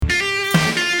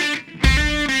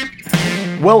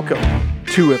Welcome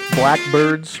to If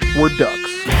Blackbirds Were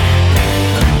Ducks.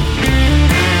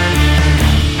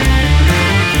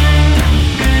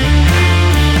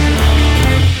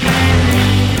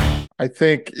 I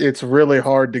think it's really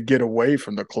hard to get away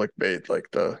from the clickbait,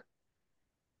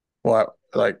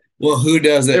 Well, who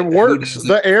does it? it works.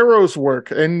 The arrows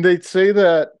work, and they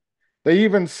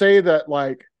even say that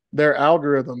like their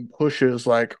algorithm pushes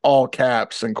like all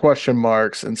caps and question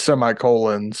marks and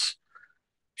semicolons.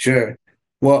 Sure.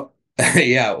 Well,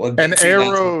 yeah. Well, And see,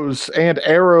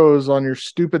 arrows on your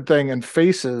stupid thing and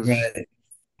faces. right.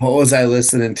 What was I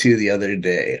listening to the other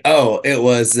day? Oh, it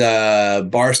was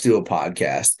Barstool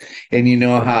podcast. And you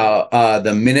know how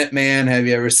the Minuteman, have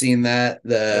you ever seen that? Yep.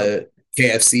 The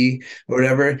KFC or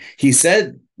whatever. He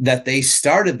said that they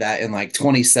started that in like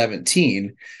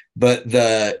 2017, but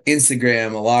the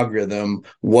Instagram algorithm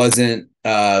wasn't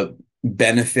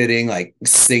benefiting like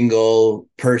single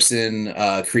person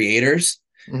creators.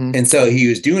 Mm-hmm. And so he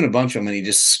was doing a bunch of them and he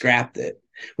just scrapped it.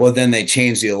 Well, then they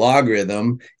changed the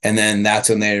algorithm, and then that's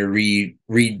when they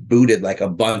rebooted like a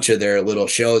bunch of their little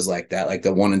shows like that, like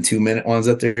the 1 and 2 minute ones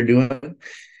that they're doing.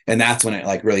 And that's when it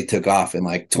like really took off in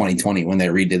like 2020 when they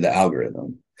redid the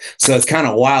algorithm. So it's kind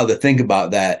of wild to think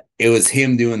about that. It was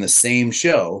him doing the same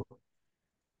show,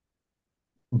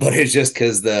 but it's just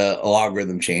because the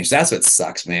algorithm changed. That's what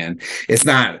sucks, man. It's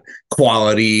not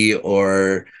quality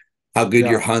or how good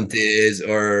your hunt is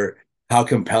or how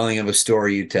compelling of a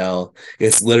story you tell.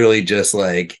 It's literally just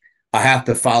like, I have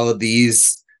to follow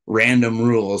these random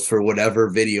rules for whatever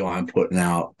video I'm putting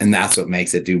out, and that's what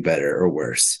makes it do better or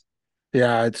worse.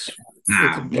 Yeah, it's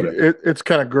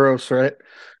kind of gross, right?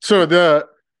 So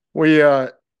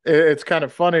it's kind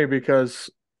of funny because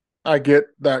I get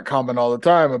that comment all the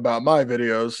time about my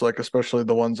videos, like especially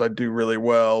the ones I do really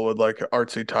well with like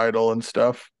artsy title and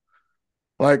stuff.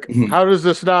 Like, how does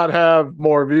this not have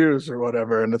more views or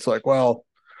whatever? And it's like, well,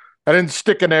 I didn't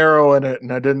stick an arrow in it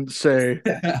and I didn't say,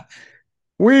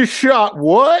 we shot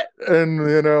what? And,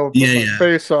 put my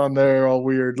face on there all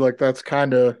weird. Like, that's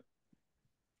kind of,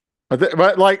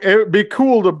 but like, it would be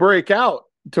cool to break out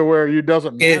to where you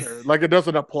doesn't matter. Like, it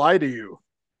doesn't apply to you.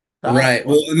 Right.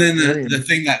 Well, and then the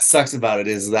thing that sucks about it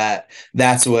is that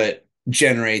that's what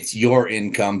generates your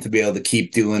income to be able to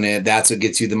keep doing it. That's what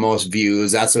gets you the most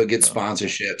views. That's what gets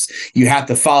sponsorships. You have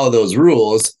to follow those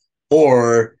rules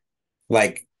or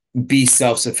like be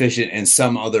self-sufficient in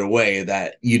some other way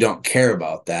that you don't care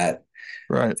about that.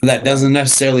 Right. That doesn't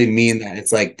necessarily mean that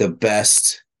it's like the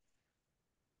best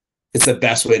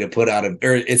way to put out or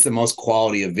it's the most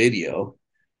quality of video,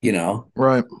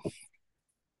 Right.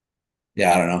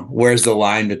 Yeah, I don't know. Where's the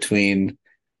line between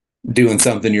doing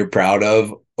something you're proud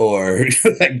of or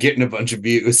like getting a bunch of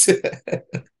views?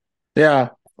 Yeah.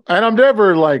 And I'm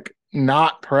never like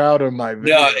not proud of my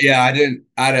video. No, yeah, I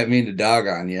didn't mean to dog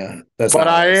on you. But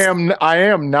I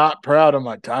am not proud of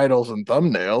my titles and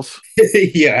thumbnails.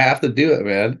 You have to do it,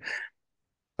 man.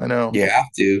 I know. You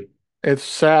have to. It's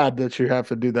sad that you have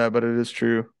to do that, but it is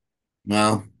true.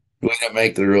 Well, we don't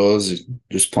make the rules,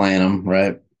 just playing them,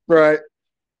 right? Right.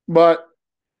 But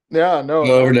yeah, no.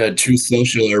 Go over to Truth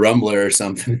Social or Rumbler or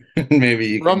something. Maybe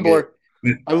you Rumbler.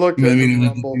 I looked at maybe you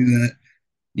Rumble. do that.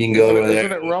 You can go over there.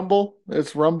 Isn't it Rumble?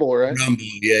 It's Rumble, right? Rumble.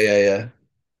 Yeah.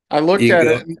 I looked at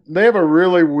it. They have a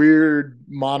really weird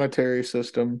monetary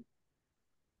system.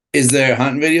 Is there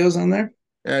hunting videos on there?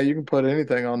 Yeah, you can put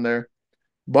anything on there.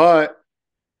 But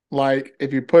like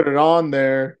if you put it on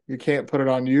there, you can't put it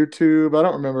on YouTube. I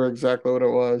don't remember exactly what it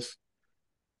was.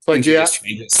 It's like, you just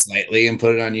change it slightly and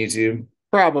put it on YouTube.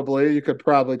 Probably. You could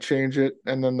probably change it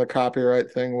and then the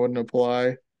copyright thing wouldn't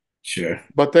apply. Sure.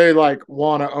 But they like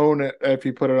want to own it if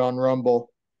you put it on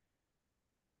Rumble.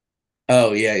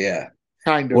 Oh, yeah.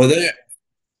 Kind of. Well, there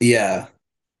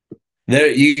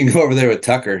you can go over there with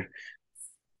Tucker.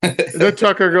 Did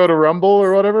Tucker go to Rumble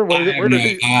or whatever?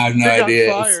 I have no idea. He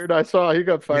got fired. I saw he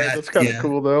got fired. That's kind of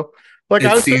cool though. Like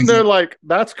I was sitting there like,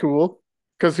 that's cool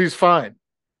because he's fine.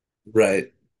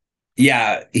 Right.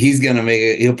 Yeah, he's gonna make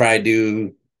it. He'll probably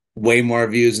do way more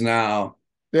views now.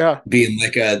 Yeah, being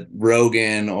like a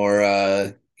Rogan or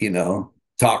a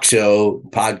talk show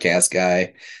podcast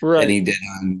guy, right? And he did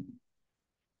on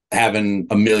having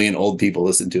 1 million old people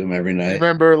listen to him every night.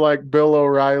 Remember, like Bill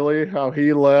O'Reilly, how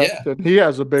he left, and he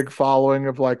has a big following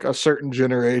of like a certain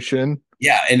generation.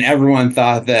 Yeah, and everyone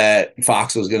thought that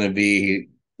Fox was going to be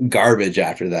garbage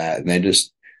after that, and they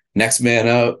just next man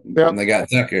up, and they got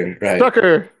Tucker, right?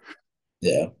 Tucker.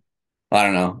 Yeah. I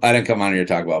don't know. I didn't come on here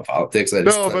to talk about politics.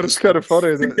 But it's kind of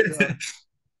funny that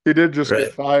he did just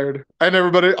get fired. And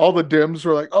all the Dems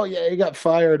were like, oh, yeah, he got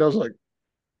fired. I was like,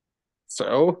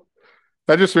 so?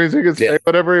 That just means he can say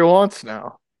whatever he wants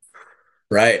now.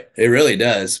 Right. It really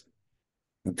does.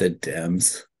 The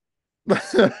Dems.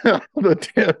 The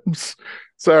Tims.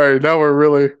 Sorry, now we're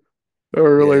really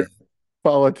Yeah.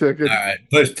 All politicking. right.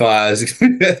 Push pause.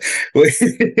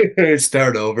 We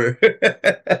start over.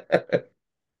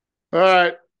 All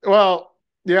right. Well,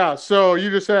 yeah. So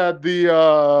you just had the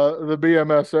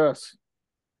BMSS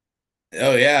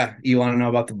Oh yeah. You want to know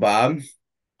about the Bob?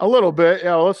 a little bit.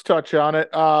 Yeah. Let's touch on it.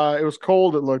 It was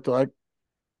cold. It looked like.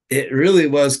 It really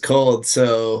was cold.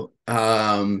 So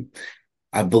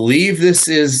I believe this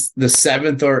is the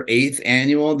seventh or eighth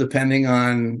annual, depending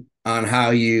on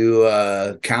how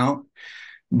you count.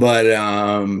 But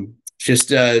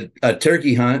just a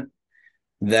turkey hunt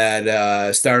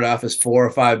that started off as 4 or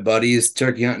 5 buddies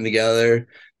turkey hunting together.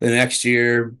 The next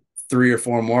year, 3 or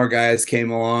 4 more guys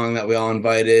came along that we all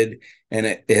invited, and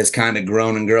it has kind of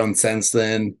grown and grown since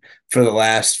then. For the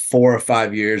last 4 or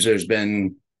 5 years, there's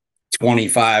been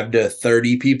 25 to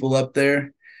 30 people up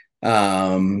there.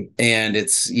 And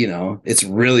it's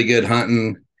really good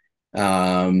hunting.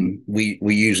 We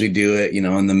usually do it,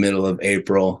 in the middle of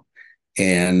April,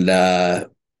 and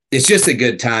it's just a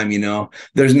good time.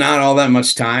 There's not all that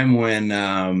much time when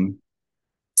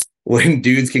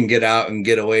dudes can get out and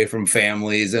get away from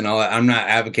families and all that. I'm not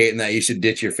advocating that you should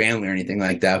ditch your family or anything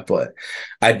like that, but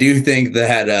I do think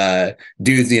that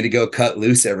dudes need to go cut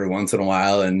loose every once in a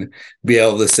while and be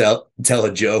able to tell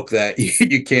a joke that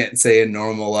you can't say in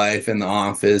normal life in the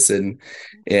office, and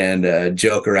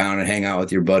joke around and hang out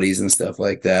with your buddies and stuff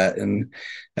like that. And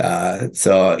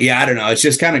so yeah, I don't know. It's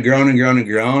just kind of grown and grown and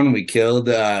grown. We killed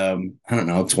I don't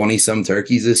know, 20 some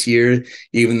turkeys this year,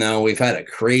 even though we've had a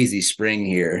crazy spring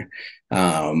here.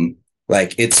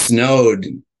 Like it snowed,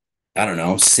 I don't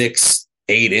know, 6,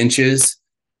 8 inches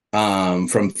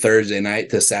from Thursday night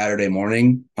to Saturday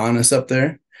morning on us up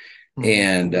there.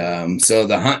 And so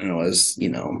the hunting was,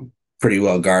 pretty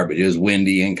well garbage. It was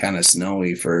windy and kind of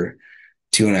snowy for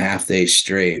 2.5 days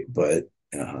straight, but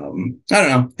I don't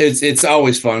know. It's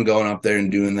always fun going up there and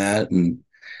doing that, and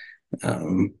I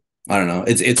don't know.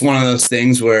 It's one of those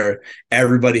things where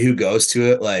everybody who goes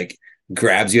to it like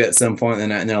grabs you at some point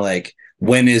and they're like,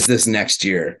 "When is this next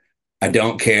year? I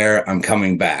don't care. I'm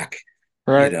coming back."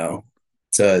 Right. So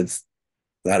it's,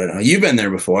 I don't know. You've been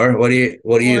there before. What do you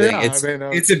Well, think? yeah. I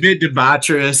mean, It's a bit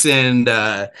debaucherous,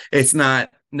 and it's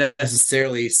not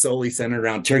necessarily solely centered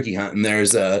around turkey hunting.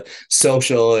 There's a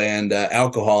social and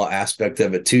alcohol aspect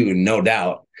of it too, no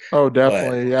doubt. oh, But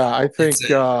definitely. Yeah. I it's think.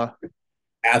 an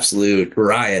absolute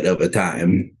riot of a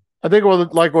time. I think. Well,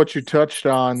 like what you touched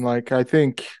on. Like, I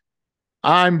think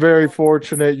I'm very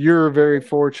fortunate. You're very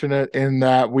fortunate in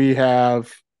that we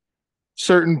have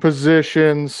certain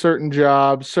positions, certain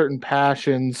jobs, certain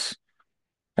passions,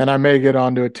 and I may get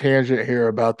onto a tangent here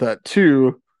about that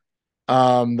too,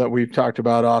 that we've talked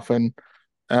about often,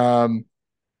 um,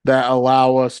 that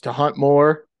allow us to hunt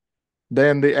more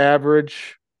than the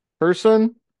average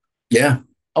person. Yeah.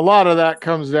 A lot of that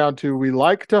comes down to we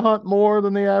like to hunt more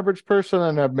than the average person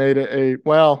and have made it a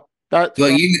well, that's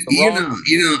Well, not you the you wrong. know,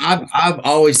 you know, I've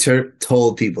always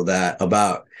told people that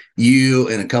about you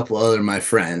and a couple other of my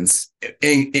friends,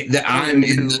 and that Mainly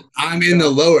you. I'm in the Yeah.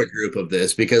 lower group of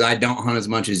this because I don't hunt as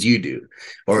much as you do,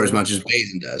 or as Sure. much as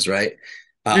Basin does, right?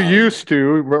 You Um, used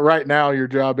to, but right now your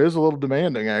job is a little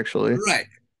demanding, actually. right,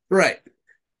 right.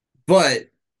 But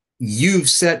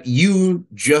you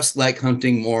just like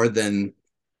hunting more than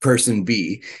person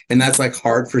B. And that's like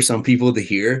hard for some people to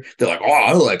hear. They're like, oh,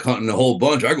 I like hunting a whole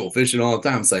bunch. I go fishing all the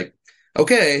time. It's like,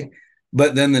 okay.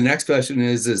 But then the next question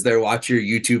is they watch your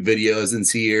YouTube videos and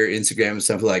see your Instagram and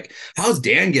stuff like, how's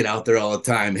Dan get out there all the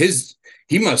time?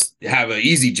 He must have an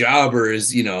easy job, or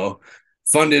is,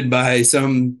 funded by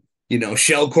some,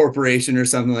 shell corporation or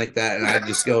something like that. And I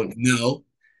just go, no,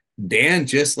 Dan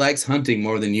just likes hunting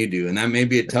more than you do. And that may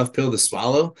be a tough pill to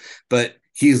swallow, but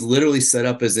he's literally set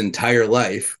up his entire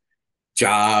life,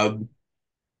 job,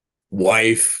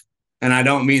 wife. And I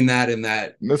don't mean that in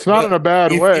that, It's not in but a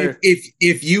bad way.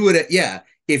 if you would have, yeah,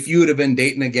 if you would have been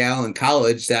dating a gal in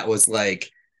college that was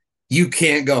like, you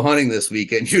can't go hunting this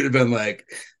weekend, you'd have been like,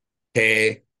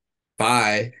 hey,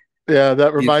 bye. Yeah,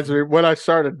 that You reminds me when I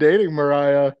started dating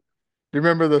Mariah. Do you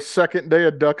remember the second day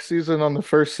of duck season on the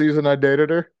first season I dated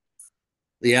her?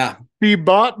 Yeah. She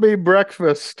bought me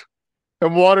breakfast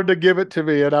and wanted to give it to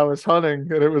me, and I was hunting,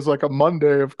 and it was like a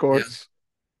Monday, of Yeah. course.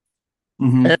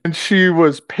 Mm-hmm. And she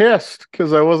was pissed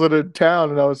because I wasn't in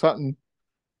town and I was hunting.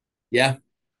 Yeah.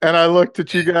 And I looked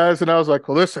at you guys and I was like,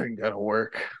 well, this ain't gonna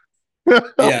work.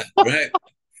 Yeah. Right.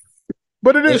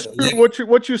 But it is true Live.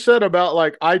 what you said about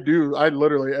like I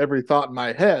literally every thought in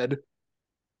my head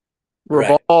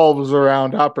Right. revolves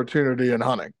around opportunity and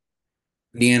hunting.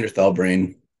 Neanderthal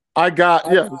brain. I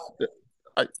got yeah,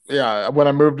 yeah. When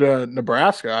I moved to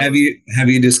Nebraska, I was Have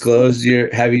you disclosed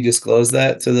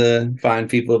that to the fine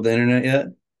people of the internet yet?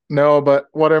 no, but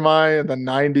what am I in the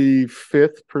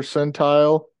 95th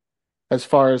percentile as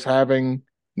far as having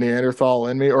Neanderthal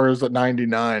in me, or is it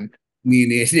 99? Me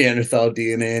and Neanderthal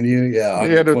DNA in you? Yeah, on the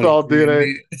Neanderthal 23 and DNA.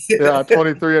 me. Yeah,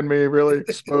 23 and me really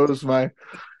exposed my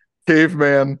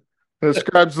caveman. It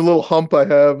describes the little hump I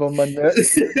have on my neck.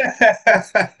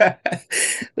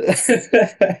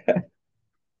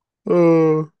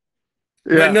 Oh,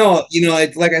 But yeah. no,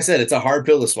 like I said, it's a hard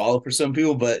pill to swallow for some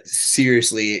people, but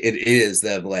seriously, it is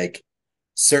that like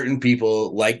certain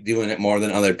people like doing it more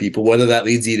than other people, whether that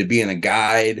leads you to being a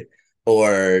guide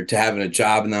or to having a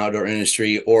job in the outdoor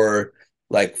industry, or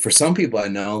like for some people I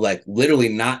know, like literally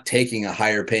not taking a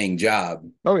higher paying job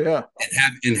Oh, yeah.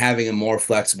 and having a more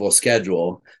flexible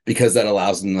schedule because that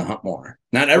allows them to hunt more.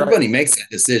 Not Right. everybody makes that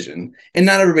decision, and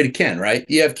not everybody can, right?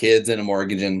 You have kids and a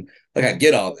mortgage, and like I Mhm.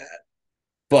 get all that,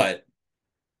 but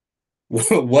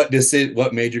what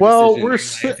major Well, decision in your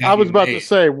life I have was you about to made?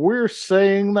 say, we're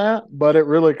saying that, but it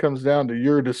really comes down to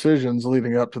your decisions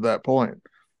leading up to that point.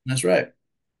 That's right.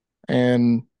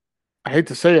 And I hate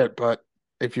to say it, but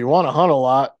if you want to hunt a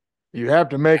lot, you have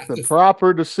to You make have the to proper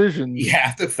you decisions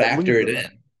have to that factor lead it to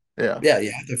that. in. Yeah. Yeah,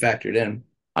 you have to factor it in.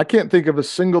 I can't think of a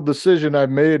single decision I've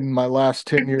made in my last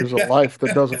 10 years of life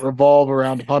that doesn't revolve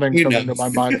around hunting We know. coming to my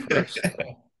mind first.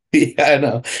 Yeah, I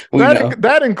know. We know.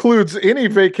 That includes any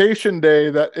vacation day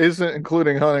that isn't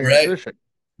including hunting or Right. fishing.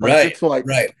 Like Right. it's like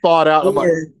Right. thought out. I'm like,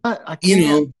 Or, I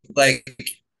can't. like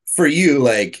for you,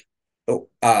 like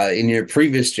in your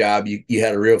previous job, you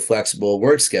had a real flexible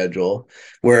work schedule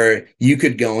where you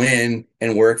could go in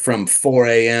and work from 4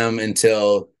 a.m.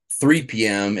 until 3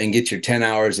 p.m. and get your 10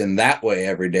 hours in that way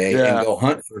every day and Yeah, go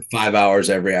hunt for 5 hours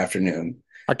every afternoon.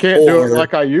 I can't do it Or,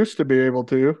 like I used to be able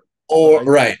to. or,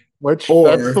 right. Which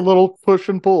that's the Or, little push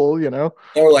and pull, you know.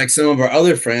 or like some of our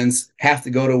other friends have to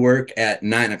go to work at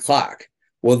 9 o'clock.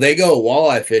 Well, they go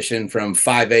walleye fishing from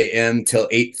 5 a.m. till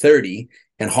 8:30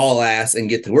 and haul ass and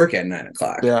get to work at 9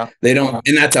 o'clock. Yeah, They don't,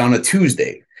 and that's on a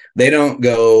Tuesday. They don't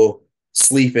go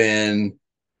sleep in,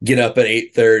 get up at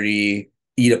 8:30,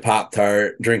 eat a Pop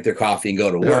Tart, drink their coffee, and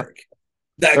go to yeah. work.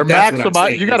 That's what I'm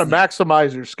You saying. got to It's like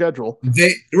maximize your schedule.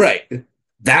 right.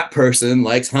 That person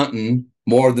likes hunting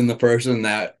more than the person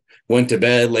that went to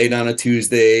bed late on a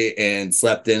Tuesday and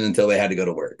slept in until they had to go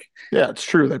to work. Yeah, it's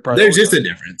true. They There's just prioritize. a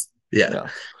difference. Yeah.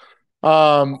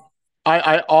 Yeah. Um,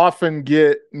 I often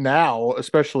get now,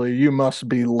 especially you must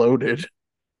be loaded.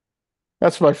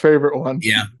 That's my favorite one.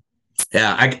 Yeah.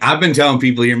 Yeah. I've been telling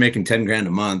people you're making 10 grand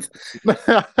a month.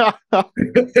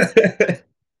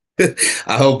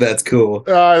 I hope that's cool.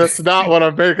 That's not what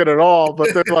I'm making at all.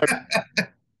 But they're like,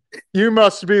 you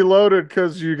must be loaded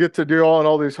because you get to do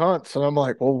all these hunts, and I'm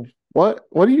like, well, what?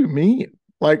 What do you mean?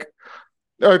 Like,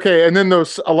 okay, and then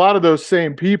those a lot of those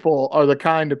same people are the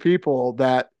kind of people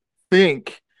that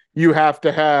think you have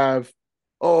to have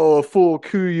a full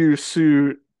Kuyu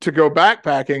suit to go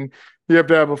backpacking. You have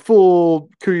to have a full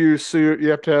Kuyu suit. You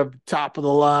have to have top of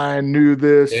the line, new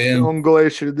this, Damn. film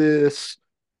glacier this.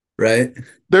 Right.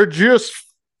 They're just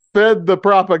fed the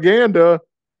propaganda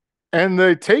and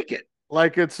they take it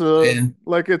like it's a Yeah.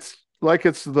 like it's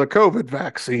the COVID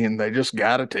vaccine. They just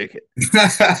gotta take it.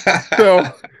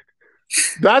 So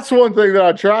that's one thing that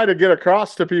I try to get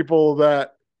across to people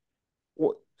that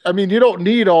I mean, you don't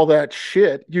need all that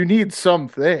shit. You need some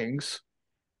things,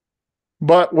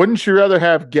 but wouldn't you rather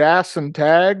have gas and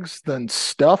tags than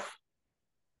stuff?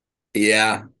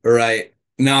 Yeah. Right.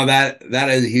 No, that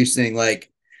is a huge thing.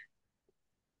 Like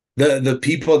the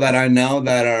people that I know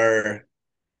that are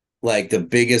like the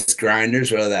biggest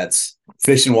grinders, whether that's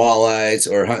fishing walleyes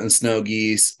or hunting snow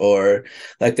geese, or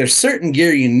like there's certain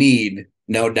gear you need,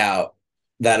 no doubt,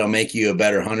 that'll make you a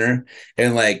better hunter.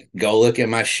 And like, go look at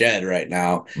my shed right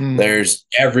now. Mm. There's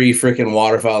every freaking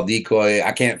waterfowl decoy.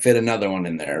 I can't fit another one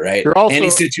in there, right? You're Any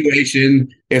also, situation,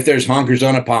 if there's honkers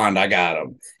on a pond, I got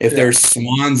them. If yeah, there's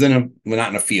swans in a, well, not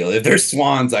in a field, if there's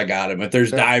swans, I got them. If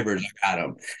there's yeah. divers, I got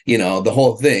them. The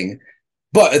whole thing.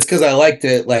 But it's because I like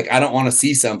to, like, I don't want to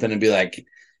see something and be like,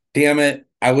 damn it,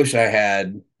 I wish I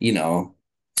had,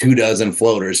 2 dozen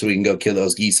floaters so we can go kill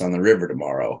those geese on the river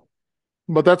tomorrow.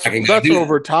 But I can go that's do that.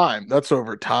 over time. That's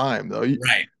over time, though.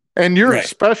 Right. And you're a Right.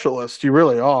 specialist. You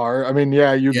really are. I mean,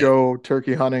 yeah, you Yeah. go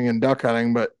turkey hunting and duck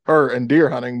hunting, and deer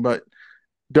hunting, but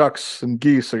ducks and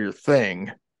geese are your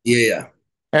thing. Yeah.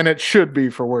 And it should be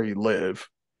for where you live.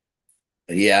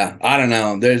 Yeah. I don't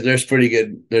know. There's pretty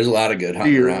good, there's a lot of good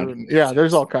hunting Deer, around. and yeah,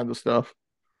 there's all kinds of stuff.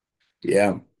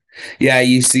 Yeah. Yeah.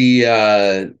 You see,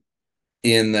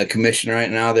 in the commission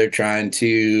right now, they're trying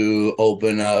to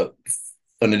open up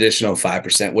an additional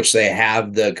 5%, which they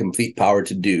have the complete power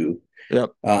to do.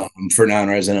 Yep. For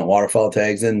non-resident waterfowl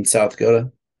tags in South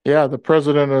Dakota. Yeah, the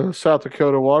president of South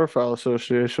Dakota Waterfowl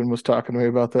Association was talking to me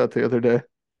about that the other day.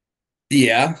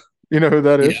 Yeah. You know who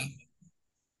that is?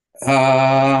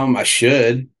 Yeah. I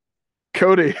should.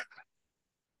 Cody.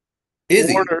 Is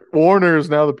he? Warner is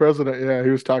now the president. Yeah,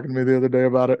 he was talking to me the other day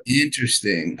about it.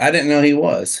 Interesting. I didn't know he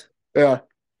was. Yeah.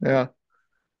 Yeah.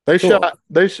 Cool.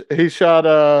 He shot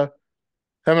him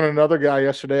and another guy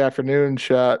yesterday afternoon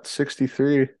shot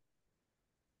 63.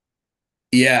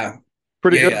 Yeah.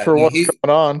 Pretty Yeah, good yeah. for No, what's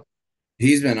going on.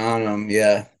 he's been on them.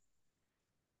 Yeah.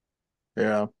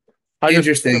 Yeah. I just thought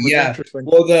Interesting. it was Yeah. interesting.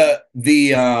 Well,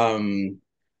 the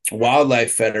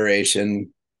Wildlife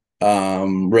Federation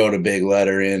wrote a big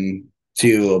letter in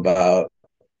too about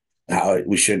how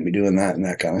we shouldn't be doing that and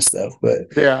that kind of stuff. But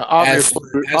Yeah, as for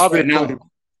right obviously now,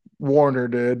 Warner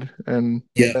did and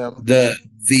yeah, them. the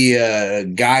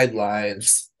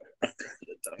guidelines. I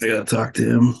gotta talk to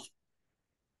him.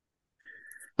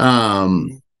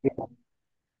 Um,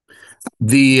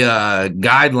 the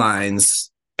guidelines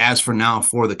as for now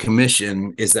for the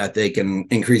commission is that they can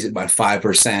increase it by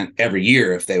 5% every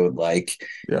year if they would like.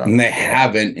 Yeah. And they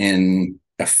haven't in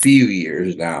a few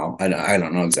years now. I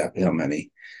don't know exactly how many.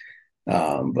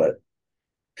 But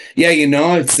yeah,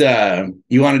 it's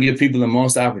you want to give people the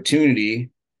most opportunity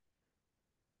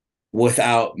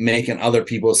without making other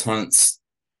people's hunts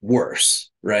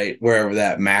worse, right? Wherever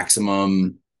that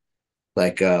maximum,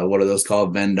 like what are those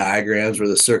called, Venn diagrams where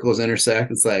the circles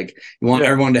intersect. It's like you want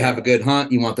everyone to have a good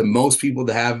hunt, you want the most people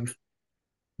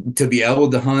to be able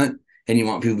to hunt, and you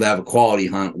want people to have a quality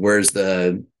hunt. Where's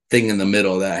the thing in the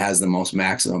middle that has the most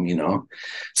maximum,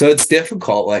 so it's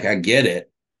difficult. Like, I get it,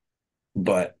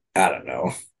 but I don't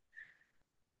know.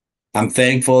 I'm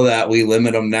thankful that we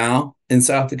limit them now in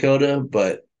South Dakota,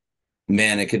 but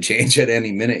man, it could change at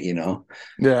any minute.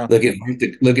 Yeah. Look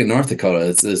at North Dakota.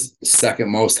 It's the second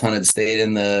most hunted state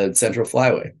in the Central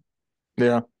Flyway.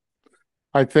 Yeah.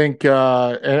 I think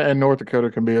and North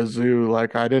Dakota can be a zoo.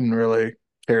 Like, I didn't really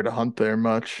care to hunt there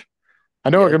much. I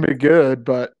know it can be good,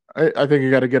 but I think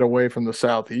you got to get away from the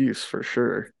southeast for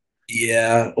sure.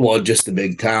 Yeah, well, just the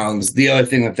big towns. The other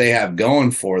thing that they have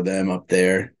going for them up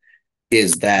there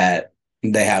is that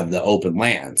they have the open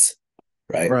lands,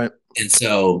 right? Right. And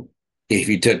so if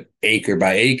you took acre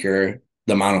by acre,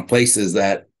 the amount of places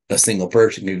that a single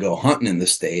person could go hunting in the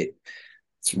state,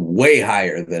 it's way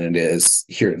higher than it is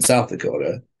here in South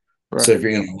Dakota. Right. So if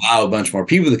you're going to allow a bunch more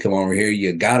people to come over here,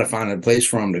 you got to find a place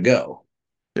for them to go.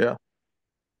 Yeah.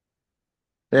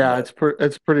 Yeah, it's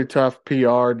a pretty tough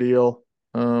PR deal.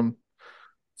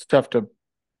 It's tough to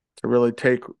really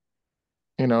take,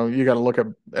 you got to look at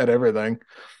everything.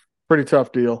 Pretty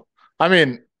tough deal. I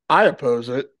mean, I oppose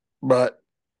it, but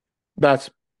that's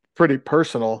pretty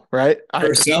personal, right?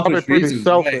 It's probably pretty reasons,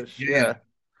 selfish. Right? Yeah.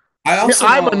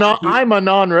 I'm a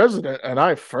non-resident, and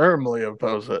I firmly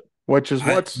oppose it, which is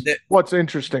what's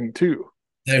interesting too.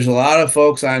 There's a lot of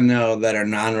folks I know that are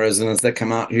non-residents that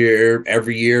come out here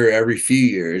every year, every few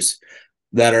years,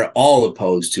 that are all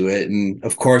opposed to it. And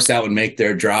of course, that would make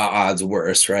their draw odds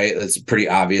worse, right? That's a pretty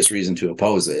obvious reason to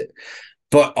oppose it.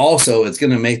 But also, it's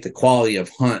going to make the quality of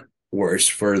hunt worse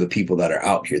for the people that are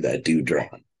out here that do draw.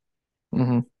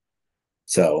 Mm-hmm.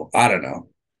 So I don't know.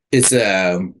 It's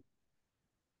a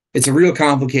real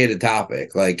complicated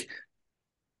topic. Like,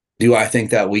 do I think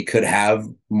that we could have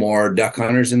more duck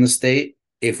hunters in the state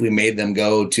if we made them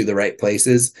go to the right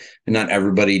places and not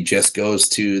everybody just goes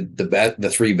to the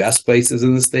three best places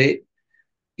in the state?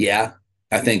 Yeah,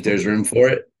 I think there's room for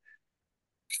it.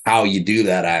 How you do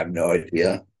that, I have no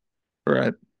idea.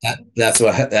 Right. That's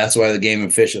why the game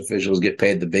and fish officials get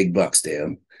paid the big bucks,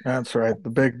 Dan. That's right.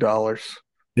 The big dollars.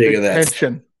 Big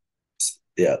pension.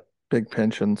 Yeah. Big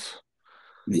pensions.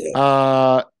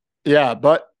 Yeah. Yeah,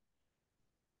 but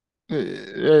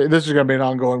this is going to be an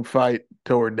ongoing fight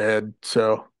till we're dead.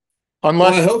 So,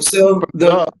 unless I hope so.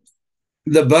 The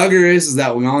bugger is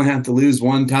that we only have to lose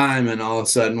one time, and all of a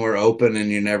sudden we're open, and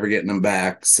you're never getting them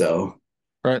back. So,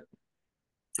 right.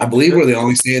 I believe we're the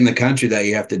only state in the country that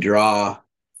you have to draw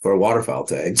for waterfowl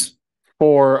tags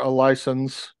for a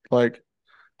license. Like,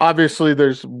 obviously,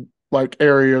 there's like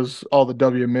areas, all the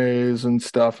WMAs and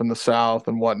stuff in the South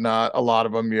and whatnot. A lot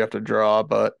of them you have to draw,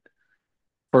 but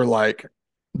for like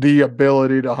the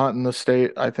ability to hunt in the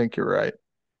state, I think you're right.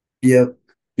 Yep.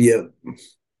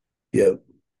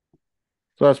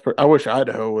 So I wish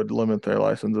Idaho would limit their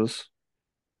licenses.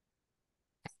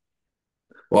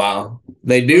 Wow,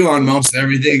 they do on most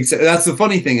everything. So that's the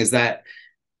funny thing, is that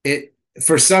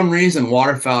for some reason,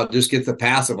 waterfowl just gets a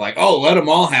pass of like, oh, let them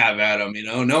all have at them.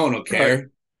 No one will Right.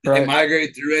 care. They Right.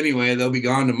 migrate through anyway. They'll be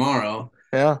gone tomorrow.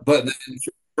 Yeah. But then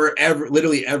for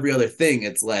literally every other thing,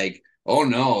 it's like, oh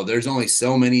no, there's only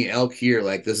so many elk here.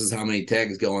 Like this is how many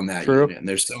tags go in that True. unit, and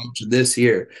there's so much of this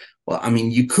here. Well, I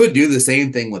mean, you could do the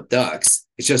same thing with ducks.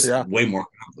 It's just Yeah. way more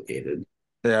complicated.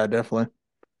 Yeah, definitely.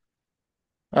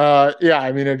 Yeah,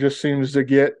 I mean, it just seems to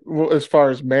get, well, as far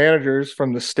as managers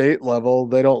from the state level,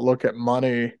 they don't look at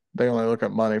money. They only look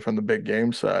at money from the big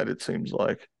game side, it seems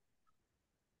like.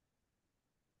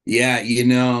 Yeah,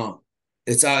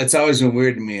 it's always been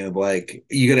weird to me of like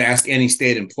you could ask any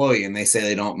state employee and they say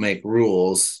they don't make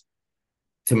rules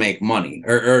to make money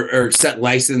or set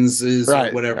licenses or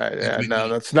Right, whatever. right. Yeah, no,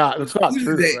 that's not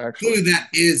true, actually. Clearly that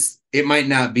is it might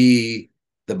not be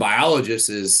the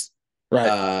biologist's Right.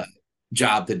 uh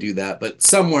job to do that, but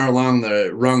somewhere along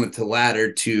the rung to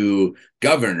ladder to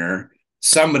governor,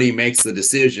 somebody makes the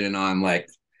decision on like,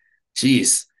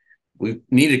 geez, we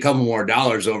need a couple more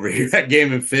dollars over here at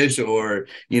Game and Fish, or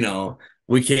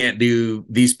we can't do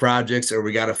these projects, or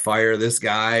we got to fire this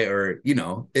guy, or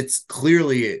it's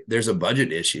clearly there's a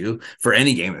budget issue for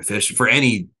any Game and Fish, for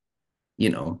any you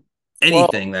know Well,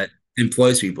 anything that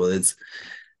employs people. It's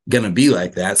gonna be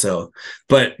like that. So,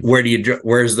 but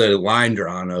where's the line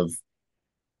drawn of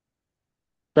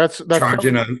that's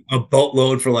charging something. a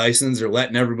boatload for license or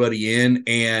letting everybody in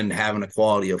and having a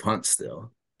quality of hunt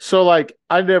still? So, like,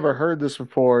 I've never heard this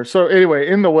before. So, anyway,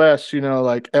 in the West,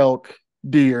 like elk,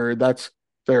 deer, that's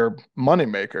their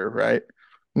moneymaker, right?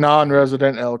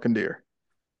 Non-resident elk and deer.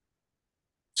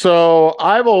 So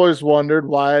I've always wondered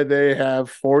why they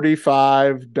have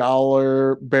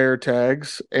 $45 bear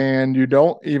tags and you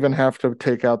don't even have to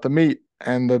take out the meat.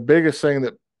 And the biggest thing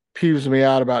that peeves me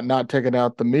out about not taking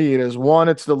out the meat is one,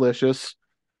 it's delicious.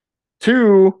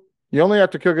 Two, you only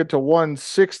have to cook it to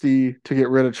 160 to get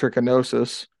rid of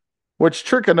trichinosis, which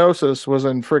trichinosis was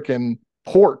in freaking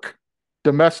pork,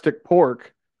 domestic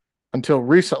pork, until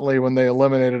recently when they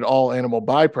eliminated all animal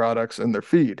byproducts in their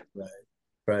feed. Right.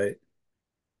 Right.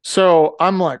 So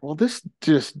I'm like, well, this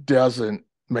just doesn't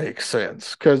make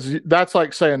sense because that's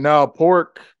like saying, no,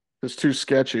 pork is too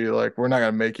sketchy. Like, we're not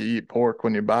going to make you eat pork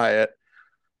when you buy it.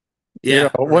 Yeah.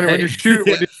 When Right. you shoot,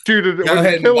 when you shoot it, Go when you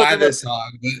ahead and kill buy it. this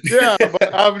hog. Yeah, But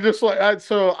but I'm just like,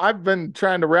 so I've been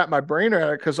trying to wrap my brain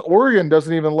around it because Oregon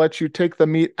doesn't even let you take the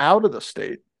meat out of the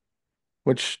state,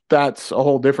 which that's a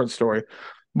whole different story.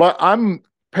 But I'm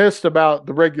pissed about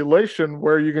the regulation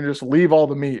where you can just leave all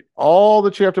the meat. All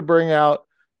that you have to bring out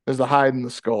is the hide and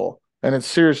the skull. And it's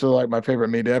seriously like my favorite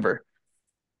meat ever.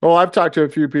 Well, I've talked to a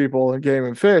few people in Game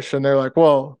and Fish, and they're like,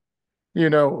 well, you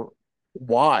know,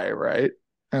 why, right?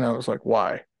 And I was like,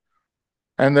 why?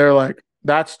 And they're like,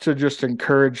 that's to just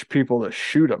encourage people to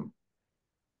shoot them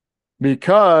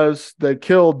because they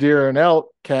kill deer and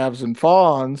elk, calves and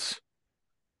fawns.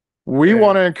 We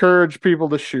want to fair. encourage people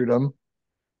to shoot them.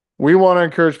 We want to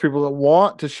encourage people that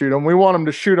want to shoot them. We want them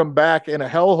to shoot them back in a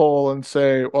hellhole and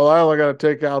say, well, I only got to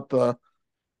take out the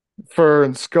fur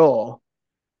and skull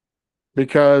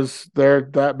because they're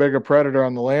that big a predator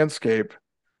on the landscape.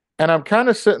 And I'm kind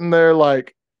of sitting there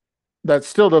like, that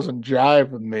still doesn't jive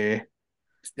with me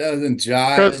Doesn't because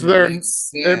jive. It they're,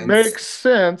 makes it sense. makes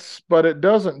sense, but it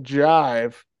doesn't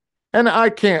jive. And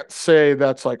I can't say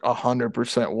that's like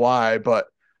 100% why, but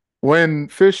when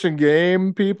fish and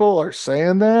game people are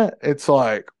saying that, it's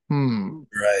like, hmm.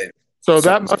 Right. So that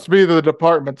Something's must be the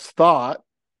department's thought.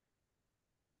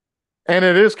 And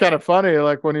it is kind of funny,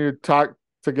 like when you talk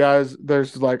to guys,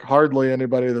 there's like hardly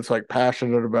anybody that's like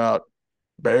passionate about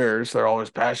bears. They're always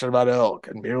passionate about elk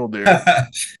and mule deer.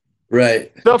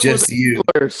 right. Stuff with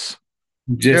antlers,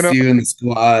 you Just know? you and the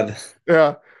squad.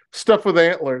 Yeah. Stuff with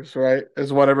antlers, right?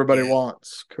 Is what everybody Yeah.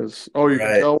 wants. Cause oh, you can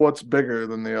Right. tell what's bigger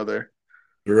than the other.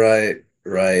 Right.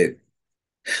 Right.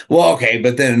 Well, okay,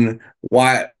 but then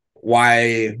why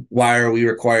are we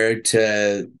required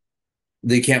to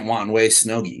they can't want and waste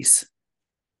snow geese?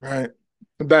 Right.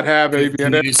 That have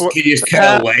avian Can you just cut a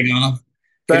that, leg off?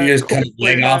 Can you that just cut a leg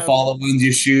clearly off have all the ones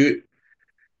you shoot?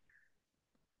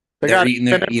 they They're got eating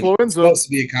avian it's influenza. supposed to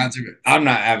be a concert. I'm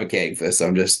not advocating for this.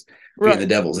 I'm just being the Right.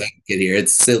 devil's advocate here.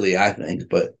 It's silly, I think,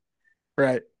 but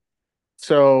Right.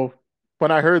 So when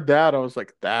I heard that, I was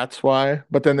like, that's why.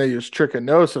 But then they use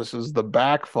trichinosis as the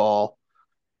backfall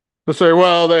to say,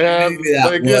 well, maybe that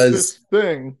they get was this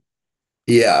thing.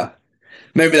 yeah.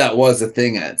 Maybe that was a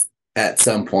thing at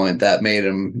some point that made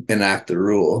him enact the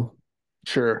rule.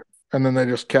 Sure. And then they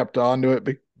just kept on to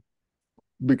it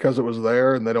because it was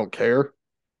there and they don't care.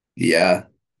 Yeah.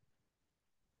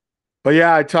 But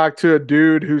yeah, I talked to a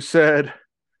dude who said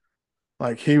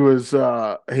like he was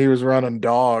running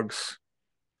dogs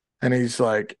And he's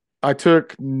like, I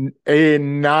took a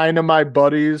 9 of my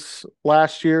buddies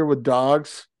last year with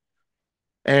dogs,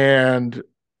 and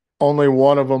only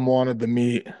one of them wanted the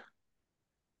meat.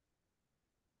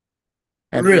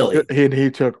 And Really? he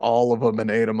took all of them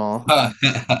and ate them all.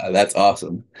 That's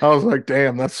awesome. I was like,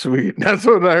 damn, that's sweet. That's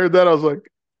when I heard that. I was like,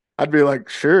 I'd be like,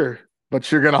 sure, but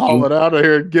you're gonna haul it You out of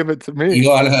here and give it to me. you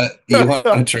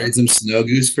wanna trade some snow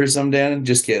goose for some, Dan?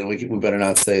 Just kidding. We better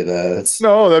not say that. That's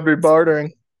No, that'd be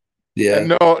bartering. And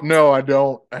yeah. no, I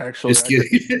don't actually. Just kidding.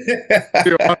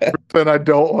 I 100% I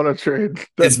don't want to trade.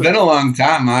 It's been a long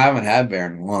time. I haven't had bear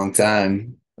in a long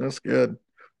time. That's good.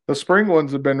 The spring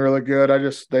ones have been really good.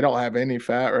 They don't have any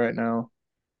fat right now.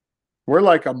 We're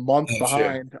like a month Oh, sure.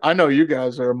 behind. I know you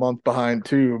guys are a month behind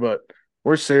too, but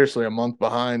we're seriously a month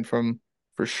behind from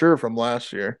for sure from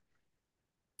last year.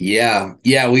 Yeah.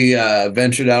 Yeah, we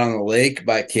ventured out on the lake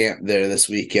by camp there this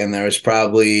weekend. There was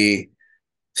probably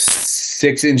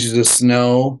 6 inches of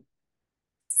snow,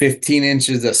 15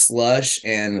 inches of slush,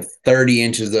 and 30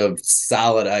 inches of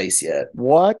solid ice yet.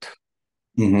 What?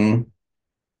 Hmm.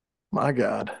 My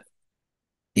God.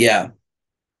 Yeah.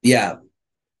 Yeah.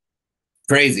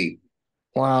 Crazy.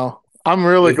 Wow. I'm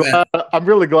really We've had, glad. I'm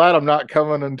really glad I'm not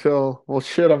coming until, well,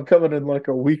 shit, I'm coming in like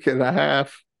a week and a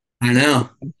half. I know.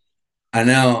 I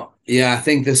know. Yeah, I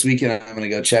think this weekend I'm gonna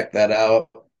go check that out.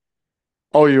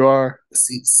 Oh, you are.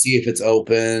 See if it's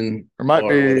open It might or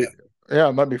be, whatever. yeah,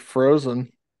 it might be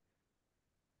frozen.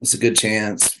 It's a good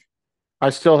chance. I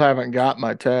still haven't got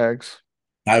my tags.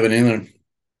 I haven't either.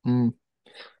 Hmm.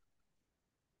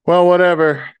 Well,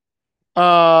 whatever.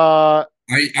 Uh,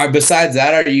 Besides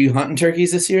that, are you hunting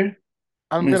turkeys this year?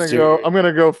 Mr. I'm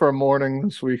gonna go for a morning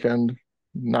this weekend.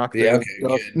 Yeah, okay,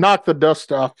 good. Knock the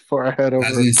dust off before I head I was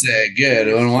over. gonna say, good.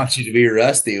 I don't want you to be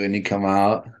rusty when you come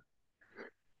out.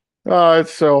 Oh,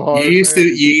 it's so hard, man. You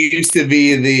used to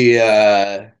be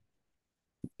the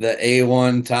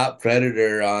A1 top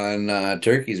predator on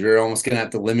turkeys. We were almost gonna have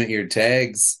to limit your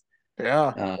tags.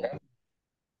 Yeah. Uh,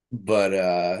 but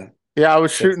Yeah, I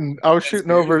was since shooting Bears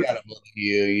over got a hold of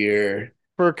you, you're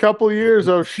for a couple of years.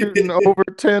 I was shooting over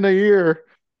 10 a year.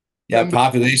 yeah, And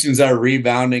populations are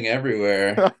rebounding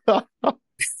everywhere.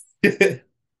 and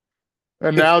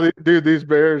now dude, these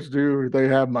bears they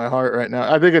have my heart right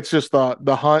now. I think it's just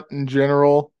the hunt in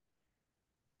general.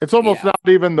 It's almost Yeah. not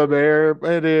even the bear.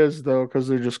 It is though, because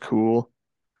they're just cool.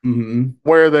 Hmm.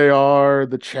 Where they are,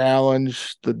 the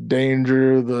challenge, the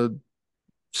danger, the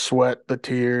sweat, the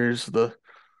tears, the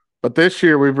but this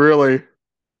year we've really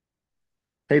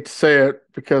hate to say it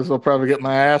because I'll probably get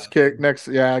my ass kicked next.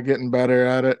 Yeah, getting better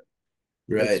at it.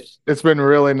 Right. It's been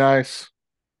really nice.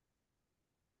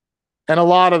 And a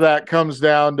lot of that comes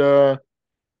down to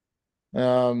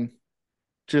um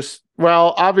just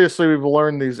well, obviously we've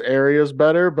learned these areas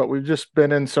better, but we've just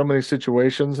been in so many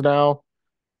situations now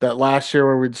that last year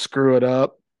where we'd screw it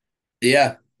up,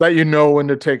 Yeah. that you know when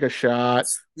to take a shot.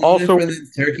 It's no Also, different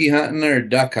than turkey hunting or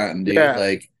duck hunting, dude. yeah,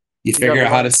 Like you you got figure to out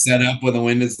how learn. to set up when the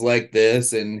wind is like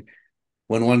this, and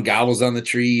when one gobbles on the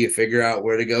tree, you figure out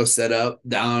where to go set up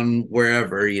down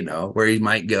wherever, where you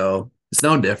might go. It's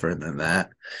no different than that.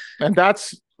 And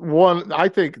that's one I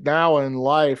think now in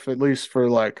life, at least for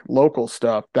like local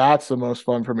stuff, that's the most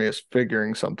fun for me is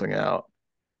figuring something out.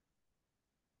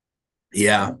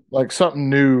 Yeah, Like something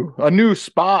new, a new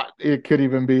spot. It could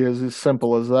even be as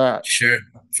simple as that. sure,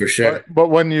 for But sure.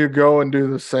 when you go and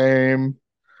do the same,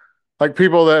 like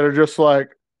people that are just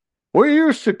like, we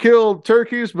used to kill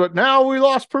turkeys, but now we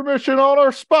lost permission on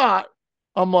our spot.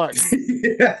 I'm like,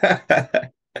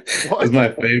 That's what?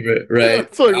 my favorite, right?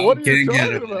 It's like, Now what we are you can't get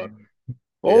talking them about? anymore.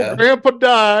 Old Yeah, grandpa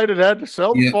died and had to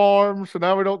sell the yeah, farm, so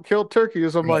now we don't kill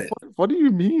turkeys. I'm like, right. what do you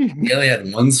You mean? only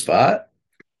had one spot.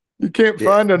 You can't Yeah,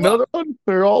 find well, another one?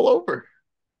 They're all over.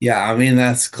 yeah. I mean,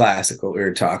 that's classic. What we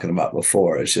were talking about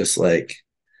before. It's just like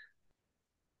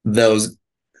those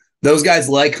those guys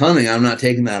like hunting. I'm not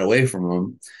taking that away from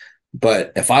them.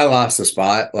 But if I lost a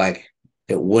spot, like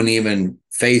it wouldn't even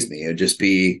phase me. It'd just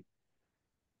be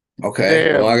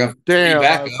okay. Well, I got three Damn,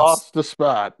 I backups. lost the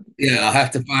spot. Yeah, I'll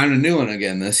have to find a new one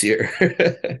again this year.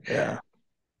 Yeah.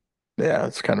 Yeah,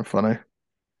 it's kind of funny.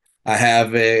 I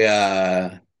have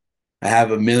a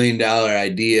 $1 million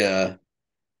idea.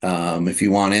 If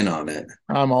you want in on it,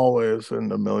 I'm always in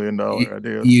the million you, dollar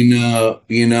ideas.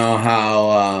 you know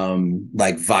how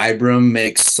like Vibram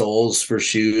makes soles for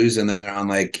shoes and they're on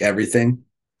like everything.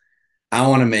 I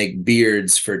want to make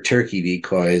beards for turkey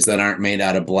decoys that aren't made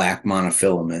out of black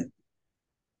monofilament.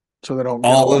 So they don't get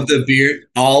all.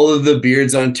 All of the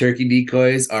beards on turkey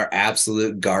decoys are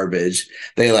absolute garbage.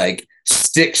 They like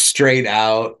stick straight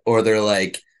out or they're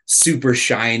like super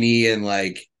shiny and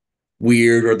like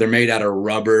weird, or they're made out of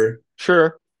rubber.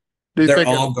 Sure. They're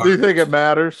all Do you think it garbage.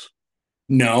 matters?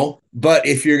 No, but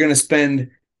if you're gonna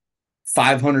spend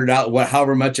 $500,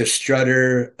 however much a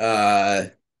strutter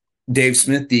Dave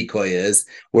Smith decoy is,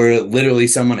 where literally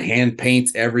someone hand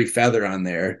paints every feather on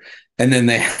there, and then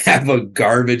they have a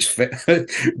garbage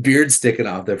beard sticking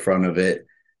off the front of it.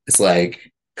 It's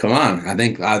like, come on, I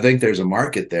think there's a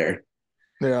market there.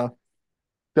 Yeah,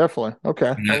 definitely.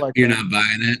 Okay. I like You're that. not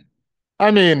buying it.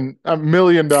 I mean, $1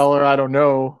 million, I don't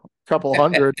know, a couple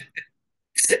hundred.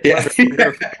 Yeah. Maybe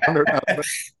I'll get a few hundred out of it.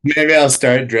 Maybe I'll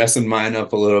start dressing mine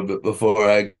up a little bit before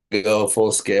I go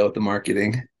full scale with the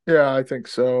marketing. Yeah, I think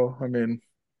so. I mean,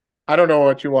 I don't know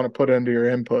what you want to put into your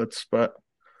inputs, but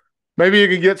maybe you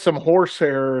could get some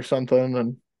horsehair or something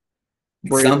and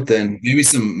braid it. Something,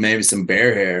 maybe some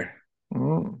bear hair.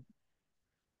 Mm,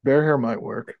 bear hair might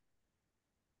work.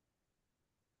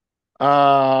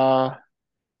 Uh,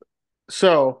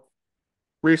 so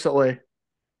recently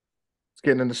it's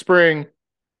getting into spring.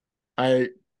 I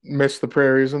miss the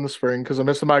prairies in the spring because I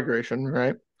miss the migration,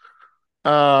 right?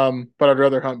 But I'd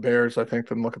rather hunt bears, I think,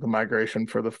 than look at the migration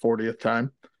for the 40th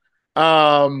time.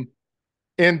 Um,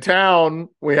 in town,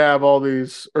 we have all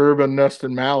these urban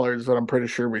nested mallards that I'm pretty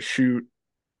sure we shoot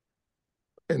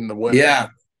in the winter. Yeah.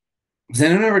 Has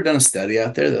anyone ever done a study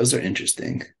out there? Those are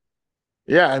interesting.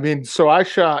 Yeah, I mean, so I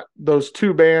shot those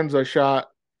two bands I shot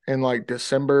in like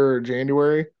December or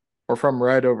January, or from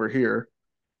right over here.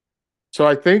 So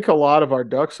I think a lot of our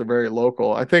ducks are very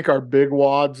local. I think our big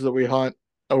wads that we hunt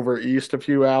over east a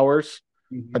few hours,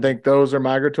 I Mhm. think those are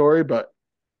migratory, but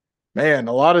man,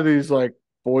 a lot of these like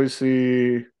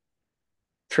Boise,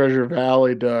 Treasure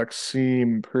Valley ducks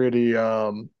seem pretty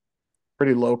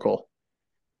local.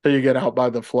 So you get out by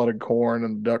the flooded corn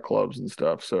and duck clubs and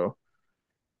stuff. So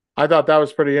I thought that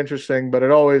was pretty interesting, but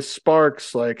it always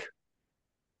sparks like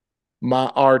my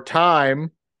our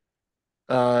time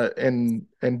in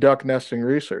duck nesting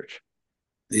research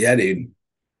Yeah, dude.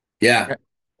 Yeah.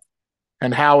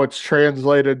 and how it's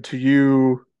translated to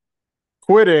you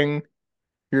quitting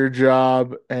your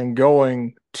job and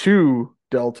going to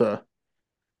Delta.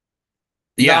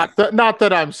 Yeah. Not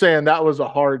that I'm saying that was a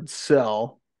hard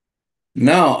sell.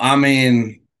 No, I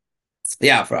mean,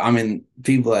 yeah,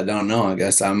 people that don't know, I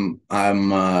guess I'm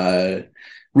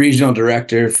regional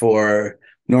director for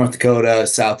North Dakota,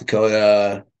 South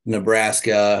Dakota,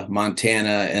 Nebraska,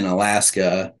 Montana, and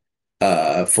Alaska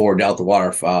for Delta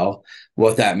Waterfowl.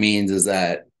 What that means is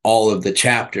that all of the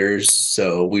chapters,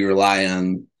 so we rely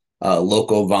on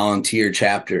local volunteer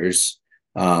chapters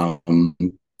um,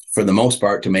 for the most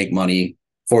part to make money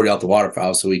for Delta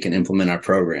Waterfowl so we can implement our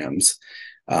programs.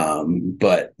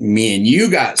 But me and you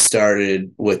got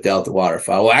started with Delta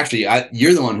Waterfowl. Well, actually,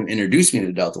 you're the one who introduced me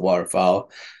to Delta Waterfowl,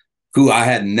 who I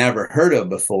had never heard of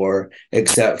before,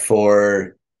 except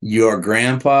for your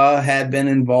grandpa had been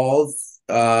involved,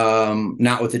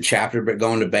 not with the chapter, but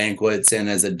going to banquets and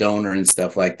as a donor and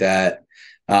stuff like that,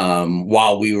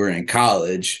 while we were in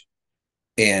college.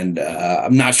 And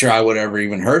I'm not sure I would ever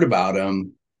even heard about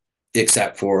him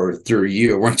except for through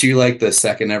you. Weren't you like the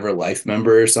second ever life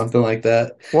member or something like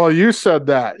that? Well, you said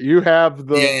that.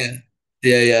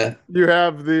 Yeah, yeah. You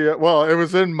have the well, it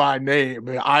was in my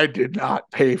name. I did not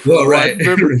pay for the Well, right, life right.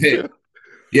 membership.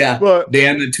 Yeah, But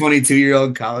Dan, the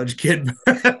 22-year-old college kid,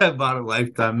 bought a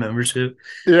lifetime membership.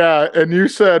 yeah, and you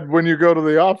said when you go to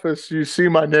the office, you see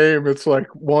my name. It's like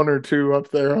one or two up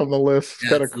there on the list. It's Yeah,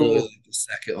 kind of it's literally cool, like the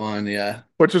second one. Yeah.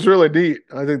 which is really neat.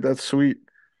 I think that's sweet.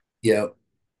 Yep.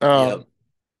 Yep. Um,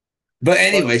 But but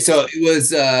anyway, so it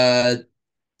was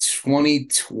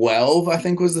 2012, I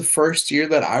think was the first year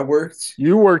that I worked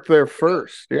you worked there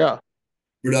first, yeah.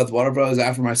 for Delta Water Bros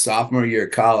after my sophomore year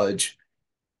of college,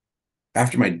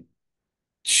 after my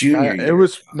junior It year.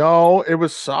 was no, it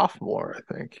was sophomore,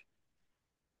 I think,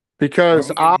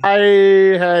 because Okay. I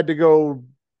had to go.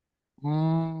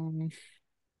 Mm,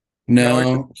 no, it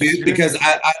No, was because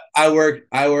junior.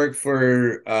 I worked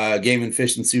for Game and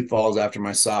Fish in Sioux Falls after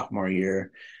my sophomore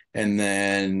year, and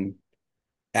then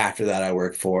after that I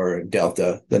worked for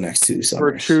Delta the next two For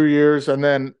summers. 2 years, and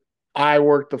then I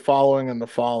worked the following and the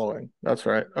following. That's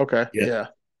right. Okay, Yeah, yeah.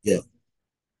 yeah,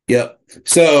 yep.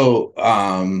 So,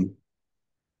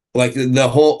 like the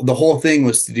whole thing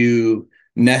was to do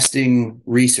nesting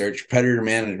research, predator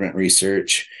management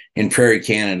research in Prairie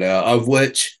Canada, of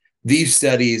which these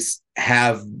studies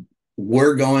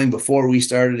were going before we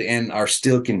started and are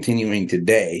still continuing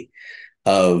today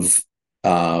of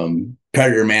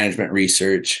predator management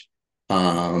research.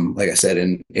 Like I said,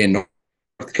 in North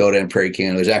Dakota and Prairie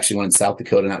Canada, there's actually one in South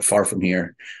Dakota, not far from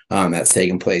here, that's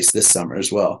taking place this summer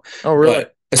as well. Oh, really?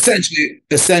 But Essentially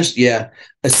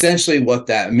what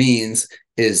that means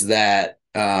is that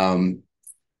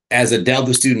as a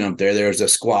Delta student up there, was a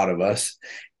squad of us,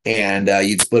 and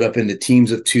you'd split up into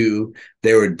teams of two.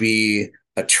 There would be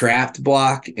a trapped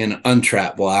block and an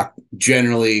untrapped block,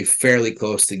 generally fairly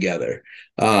close together.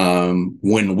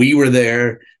 When we were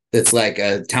there, it's like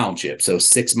a township, so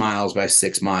 6 miles by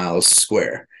 6 miles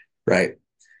square, right?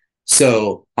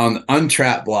 So on the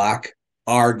untrapped block,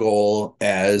 our goal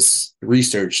as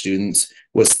research students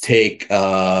was to take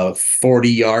a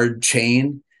 40-yard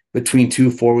chain between two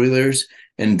four-wheelers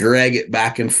and drag it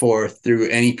back and forth through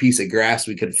any piece of grass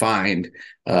we could find,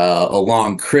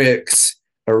 along creeks,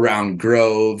 around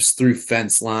groves, through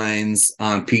fence lines,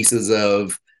 on pieces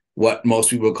of what most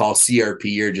people call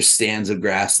CRP, or just stands of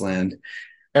grassland.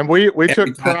 And we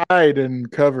took pride in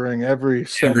covering every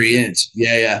inch.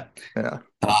 Yeah. Yeah.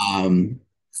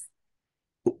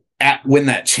 When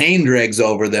that chain drags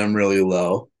over them really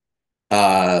low,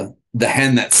 the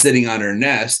hen that's sitting on her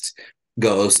nest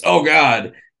goes, "Oh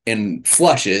God," and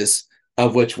flushes,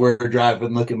 of which we're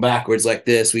driving looking backwards like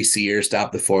this. We see her,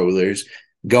 stop the four-wheelers,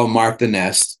 go mark the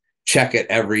nest, check it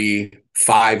every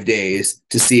 5 days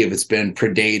to see if it's been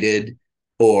predated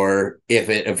or if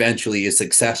it eventually is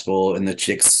successful and the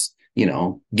chicks,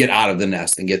 get out of the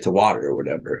nest and get to water or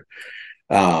whatever.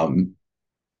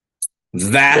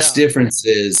 Vast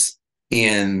differences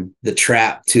in the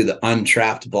trap to the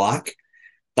untrapped block.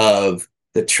 Of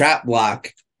the trap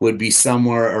block would be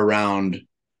somewhere around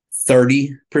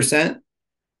 30%.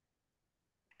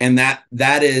 And that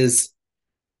is,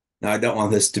 now I don't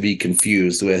want this to be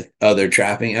confused with other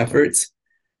trapping efforts.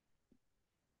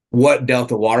 What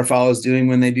Delta Waterfowl is doing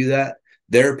when they do that,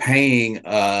 they're paying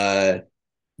a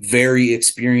very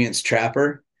experienced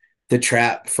trapper to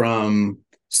trap from,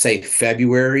 say,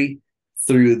 February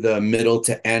through the middle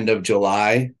to end of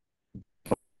July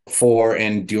before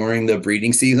and during the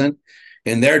breeding season.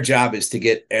 And their job is to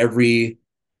get every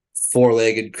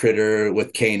four-legged critter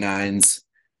with canines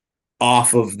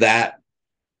off of that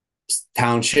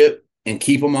township and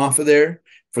keep them off of there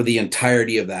for the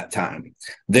entirety of that time.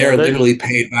 They're literally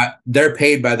paid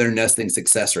by their nesting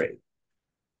success rate.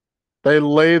 They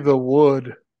lay the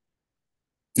wood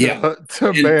to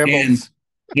mammals.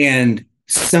 And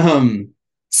some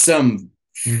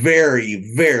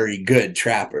very, very good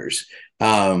trappers.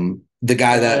 The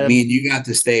guy that me and you got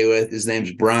to stay with, his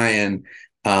name's Brian.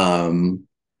 And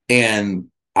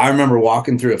I remember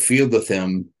walking through a field with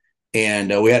him,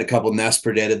 and we had a couple nests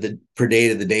predated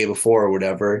the day before or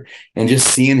whatever, and just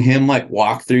seeing him like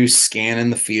walk through, scanning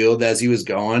the field as he was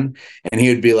going, and he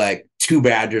would be like, 2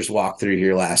 badgers walked through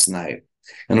here last night,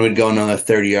 and we'd go another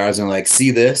 30 yards and like,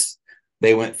 see this?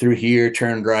 They went through here,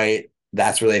 turned right.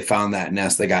 That's where they found that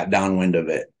nest. They got downwind of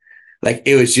it. Like,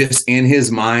 it was just in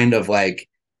his mind of like,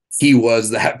 he was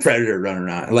that predator running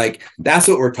around. Like, that's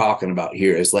what we're talking about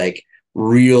here, is like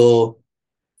real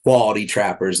quality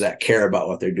trappers that care about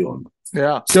what they're doing.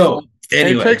 Yeah. So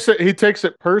anyway, he takes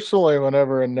it personally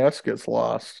whenever a nest gets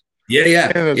lost.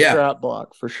 Yeah. In his trap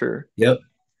block for sure. Yep.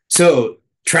 So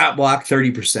trap block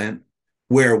 30%,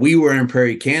 where we were in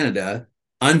Prairie, Canada,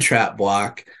 untrapped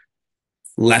block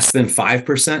less than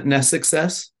 5% nest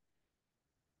success.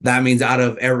 That means out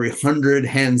of every 100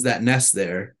 hens that nest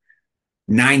there,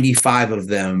 95 of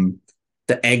them,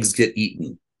 the eggs get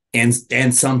eaten, and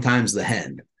sometimes the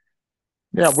hen.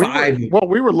 Yeah,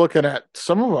 we were looking at,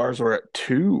 some of ours were at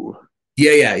 2.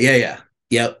 Yeah.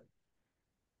 Yep.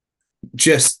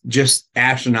 Just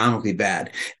astronomically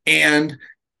bad. And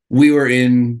we were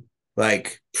in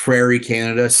like Prairie,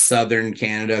 Canada, southern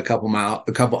Canada, a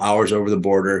couple hours over the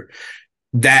border.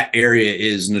 That area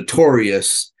is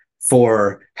notorious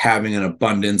for having an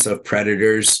abundance of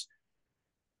predators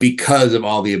because of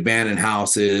all the abandoned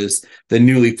houses, the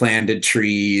newly planted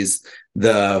trees,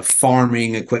 the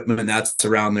farming equipment that's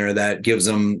around there that gives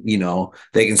them,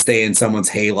 they can stay in someone's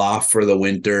hayloft for the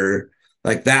winter,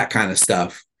 like that kind of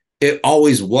stuff. It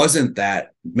always wasn't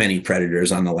that many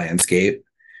predators on the landscape,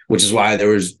 which is why there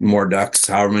was more ducks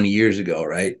however many years ago,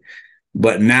 right?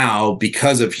 But now,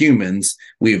 because of humans,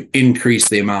 we've increased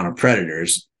the amount of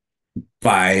predators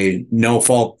by no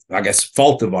fault, I guess,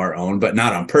 fault of our own, but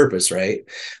not on purpose, right?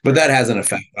 But that has an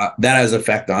effect. That has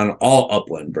effect on all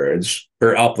upland birds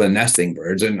or upland nesting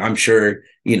birds, and I'm sure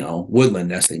woodland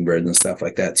nesting birds and stuff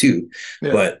like that too.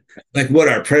 Yeah. But like what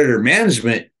our predator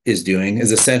management is doing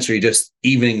is essentially just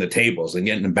evening the tables and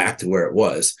getting them back to where it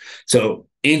was. So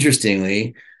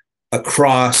interestingly,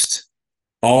 across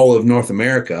all of North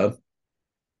America,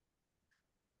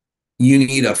 you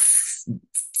need a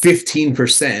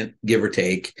 15%, give or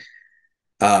take,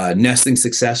 nesting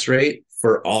success rate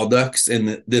for all ducks,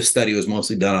 and this study was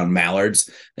mostly done on mallards,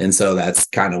 and so that's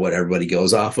kind of what everybody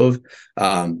goes off of.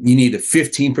 You need a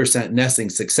 15% nesting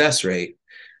success rate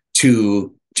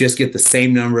to just get the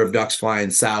same number of ducks flying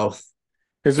south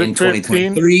Is in it 15?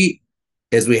 2023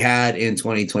 as we had in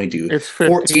 2022. It's 15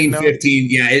 14, now. 15.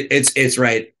 Yeah, it's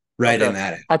right Okay. in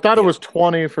that. I thought it was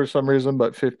 20 for some reason,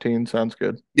 but 15 sounds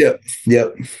good. Yep.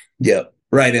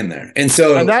 Right in there. And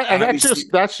so And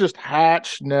that's just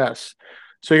hatch nests.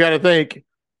 So you got to think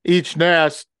each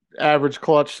nest average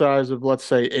clutch size of, let's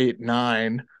say, 8,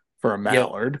 9 for a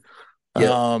mallard. Yep.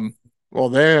 Well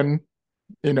then,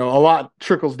 a lot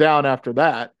trickles down after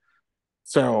that.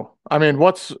 So, I mean,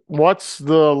 what's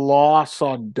the loss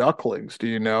on ducklings? Do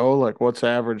you know? Like, what's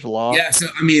average loss? Yeah, so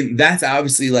I mean, that's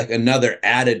obviously like another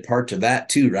added part to that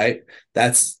too, right?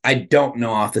 I don't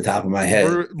know off the top of my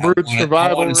head. Brood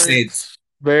survival rates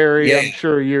vary, yeah, I'm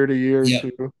sure, year to year yeah.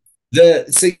 too.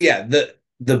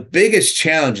 The biggest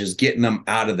challenge is getting them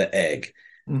out of the egg,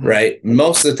 right?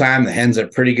 Most of the time, the hens are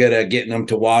pretty good at getting them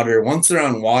to water. Once they're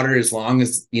on water, as long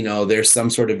as there's some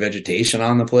sort of vegetation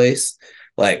on the place,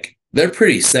 like they're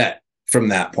pretty set from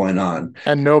that point on.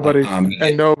 And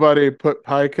nobody put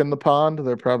pike in the pond.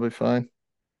 They're probably fine.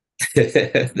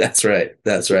 That's right.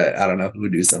 I don't know who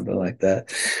would do something like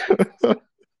that.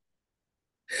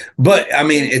 But I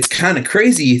mean, it's kind of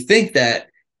crazy. You think that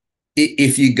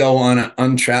if you go on an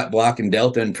untrapped block in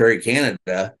Delta and Prairie,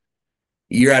 Canada,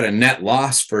 you're at a net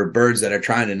loss for birds that are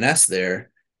trying to nest there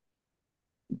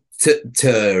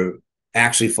to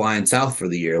actually flying south for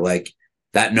the year. Like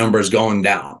that number is going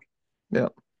down. Yeah.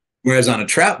 Whereas on a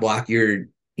trap block, you're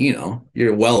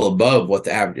well above what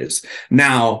the average is.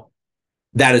 Now,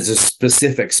 that is a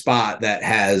specific spot that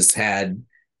has had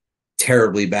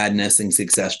terribly bad nesting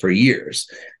success for years.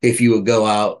 If you would go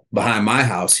out behind my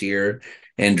house here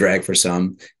and drag for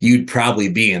some, you'd probably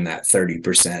be in that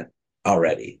 30%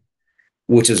 already,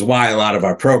 which is why a lot of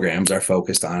our programs are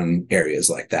focused on areas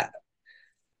like that.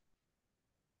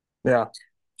 Yeah.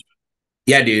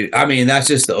 Yeah, dude. I mean, that's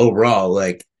just the overall,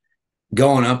 like,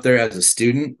 going up there as a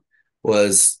student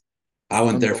I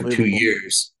went there for 2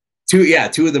 years. Two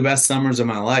of the best summers of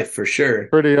my life for sure.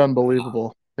 Pretty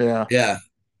unbelievable. Yeah.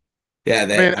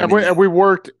 Yeah. We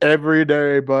worked every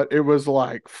day, but it was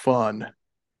like fun.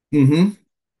 Mm-hmm.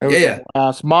 It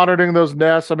was monitoring those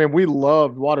nests. I mean, we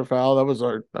loved waterfowl. That was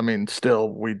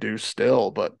we do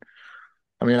still, but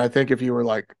I mean, I think if you were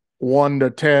like 1 to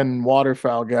 10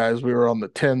 waterfowl guys, we were on the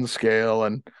 10 scale,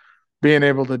 and being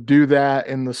able to do that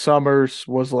in the summers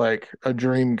was like a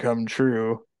dream come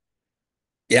true.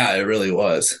 Yeah, it really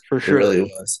was. For sure. It really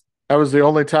was. That was the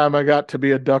only time I got to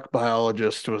be a duck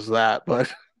biologist was that,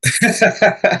 but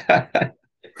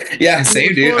yeah,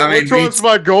 same dude. I mean, which was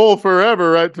my goal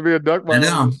forever, right? To be a duck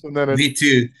biologist. And then me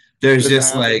too. There's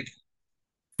just like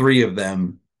 3 of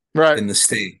them in the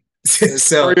state.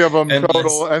 So 3 of them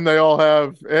total, and they all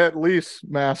have at least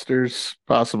masters,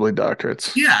 possibly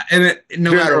doctorates. Yeah, and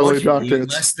no matter what you do,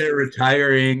 unless they're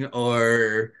retiring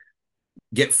or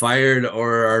get fired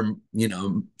or are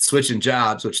switching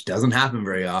jobs, which doesn't happen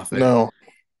very often. No,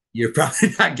 you're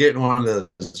probably not getting one of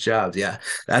those jobs. Yeah,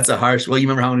 that's a harsh. Well, you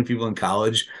remember how many people in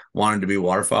college wanted to be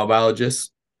waterfowl biologists?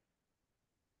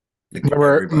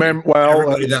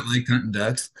 Everybody that liked hunting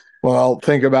ducks. Well,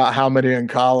 think about how many in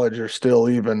college are still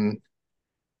even.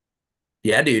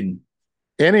 Yeah, dude.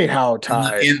 Anyhow,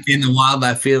 tied in the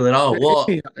wildlife field at all. Well,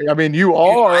 I mean, you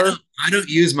are. I don't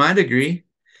use my degree.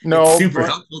 No, it's super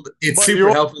helpful. It's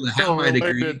super helpful to have my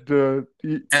degree.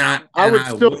 I would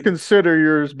still consider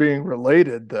yours being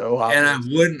related, though. Obviously. And I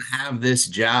wouldn't have this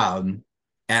job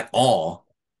at all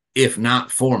if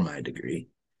not for my degree.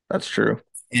 That's true.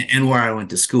 And where I went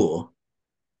to school.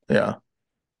 Yeah.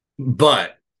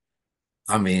 But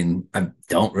I mean, I'm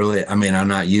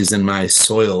not using my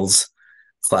soils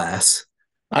class.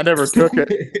 I never took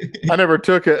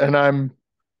it. And I'm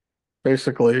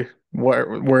basically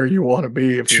where you want to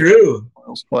be. If True.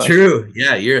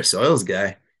 Yeah, you're a soils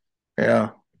guy.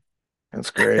 Yeah,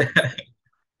 that's great.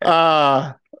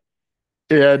 Yeah,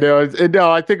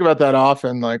 no, I think about that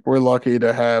often. Like, we're lucky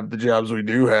to have the jobs we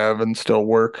do have and still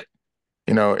work,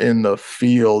 in the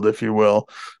field, if you will.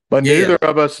 But neither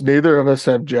of us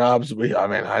have jobs.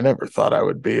 I never thought I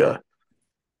would be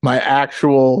my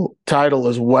actual title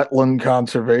is wetland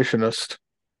conservationist.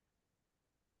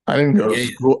 I didn't go to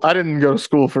school. I didn't go to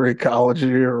school for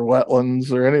ecology or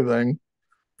wetlands or anything.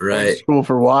 Right. I went to school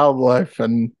for wildlife,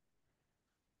 and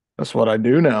that's what I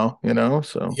do now,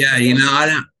 So yeah,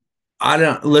 I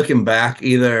don't, looking back,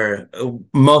 either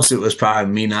most of it was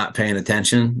probably me not paying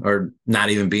attention or not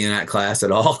even being at class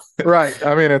at all. Right.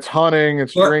 I mean, it's hunting,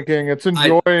 it's But drinking, it's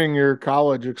I, enjoying your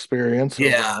college experience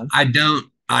yeah, overall.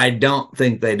 I don't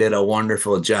think they did a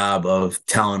wonderful job of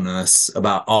telling us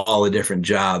about all the different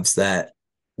jobs that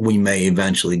we may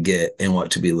eventually get and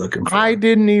what to be looking I for.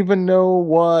 didn't even know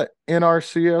what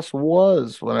NRCS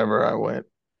was whenever I went.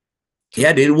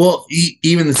 Yeah, dude. Well,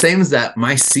 even the same as that,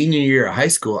 my senior year of high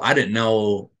school, I didn't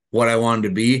know what I wanted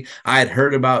to be. I had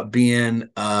heard about being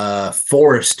a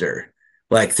forester,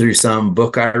 like through some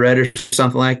book I read or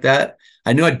something like that.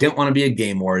 I knew I didn't want to be a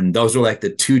game warden. Those were like the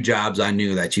two jobs I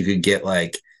knew that you could get,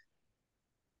 like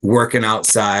working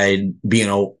outside,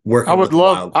 working with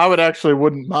wild. I would actually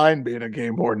wouldn't mind being a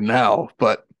game warden now,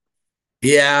 but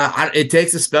Yeah, it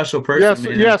takes a special person, yes,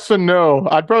 man. yes and no.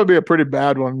 I'd probably be a pretty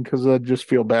bad one because I'd just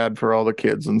feel bad for all the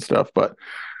kids and stuff, but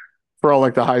for all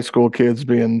like the high school kids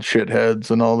being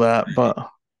shitheads and all that. But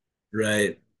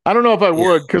Right. I don't know if I Yeah.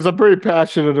 would because I'm pretty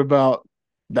passionate about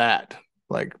that,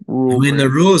 like I rule mean, the break.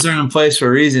 rules are in place for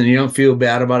a reason. You don't feel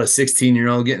bad about a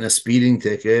 16-year-old getting a speeding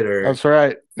ticket or That's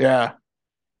right. Yeah.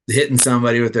 hitting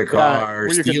somebody with their Yeah. car or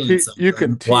Well, stealing you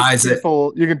can something. Why teach is it?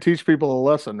 people, you can teach people a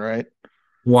lesson, right?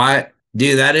 Why,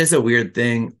 dude? That is a weird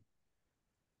thing.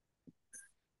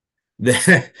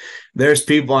 There's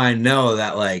people I know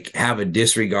that like have a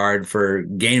disregard for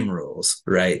game rules,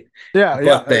 right? Yeah. But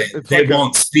Yeah. It's they like a,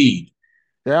 won't speed,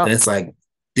 yeah, and it's like,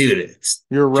 dude, it's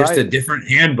you're just a right. different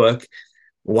handbook.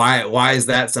 Why is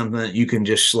that something that you can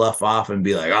just slough off and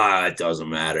be like, ah, it doesn't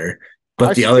matter?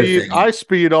 But the other thing, I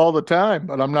speed all the time,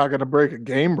 but I'm not going to break a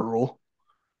game rule.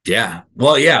 yeah,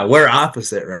 well, yeah, we're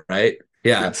opposite, right?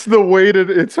 Yeah, It's the weighted,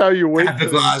 it's how you weight traffic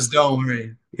things. laws, don't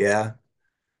worry. Yeah,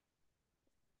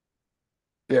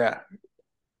 Yeah.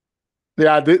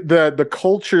 Yeah. The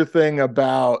culture thing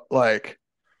about like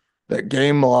that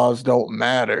game laws don't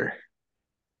matter.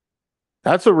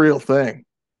 That's a real thing.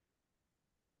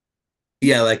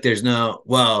 yeah, like there's no,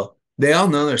 well, they all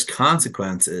know there's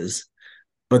consequences,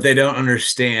 but they don't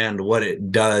understand what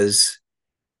it does.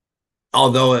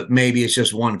 Although maybe it's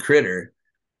just one critter,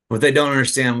 but they don't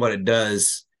understand what it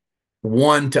does,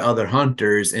 one, to other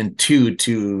hunters, and two,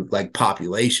 to like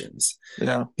populations.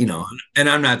 Yeah. And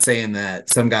I'm not saying that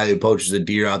some guy who poaches a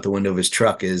deer out the window of his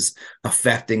truck is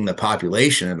affecting the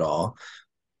population at all,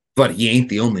 but he ain't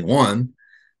the only one.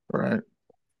 Right.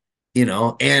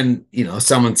 And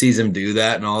someone sees him do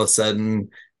that, and all of a sudden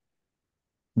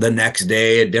the next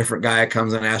day a different guy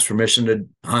comes and asks permission to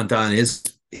hunt on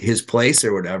his place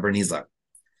or whatever, and he's like,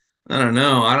 I don't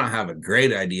know, I don't have a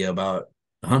great idea about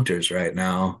hunters right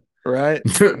now. Right.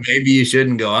 Maybe you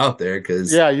shouldn't go out there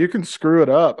because Yeah, you can screw it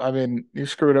up. I mean, you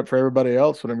screw it up for everybody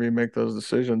else whenever you make those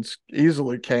decisions.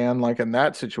 Easily can, like in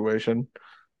that situation,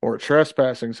 or a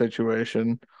trespassing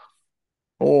situation,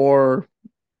 or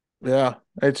yeah,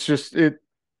 it's just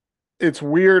it's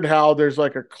weird how there's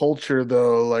like a culture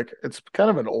though, like it's kind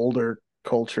of an older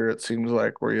culture, it seems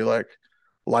like, where you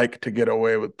like to get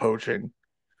away with poaching.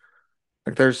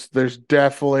 Like there's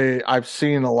definitely I've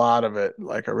seen a lot of it,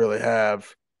 like I really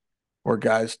have, where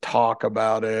guys talk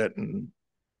about it and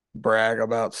brag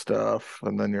about stuff,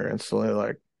 and then you're instantly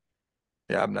like,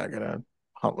 yeah, I'm not gonna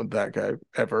hunt with that guy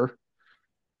ever.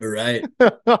 right.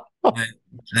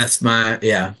 That's my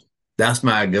yeah. That's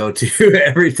my go-to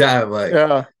every time. Like,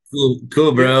 Yeah. cool,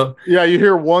 You, bro. yeah, you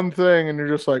hear one thing and you're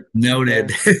just like,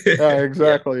 Noted. okay. Yeah, Yeah,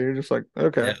 exactly. You're just like,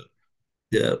 okay.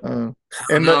 yeah, yeah. Uh,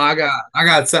 Oh, and no, the I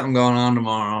got something going on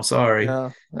tomorrow. Sorry.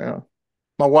 yeah, yeah.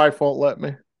 My wife won't let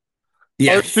me.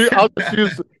 Yeah. I'll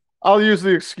just I'll use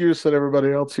the excuse that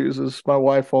everybody else uses. My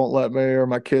wife won't let me, or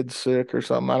my kid's sick or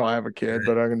something. I don't have a kid, Right,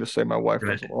 but I can just say my wife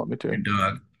right. doesn't want me to.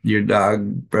 Your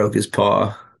dog broke his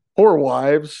paw. Poor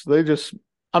wives, they just.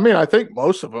 I mean, I think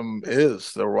most of them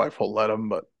is their wife will let them,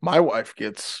 but my wife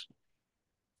gets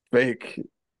fake.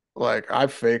 Like I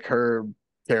fake her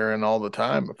Karen all the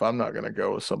time if I'm not gonna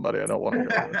go with somebody I don't want to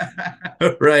go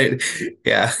with. Right.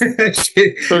 Yeah.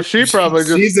 So she probably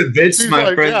just She's a bitch, she's my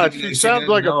like, friend. yeah, she She sounds doesn't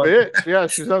like a know bitch. Yeah,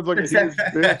 she sounds like a huge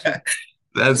bitch. it.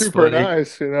 It's That's super funny.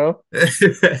 nice, you know.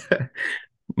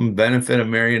 Benefit of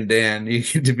Mary and Dan. You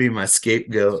get to be my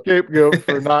scapegoat. Scapegoat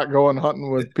for not going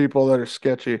hunting with people that are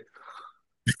sketchy.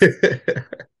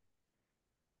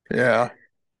 Yeah.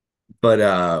 But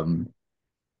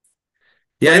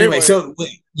yeah, But anyway, anyway, so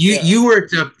you yeah. you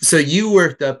worked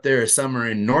up there a summer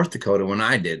in North Dakota when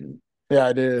I didn't. Yeah,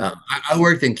 I did. I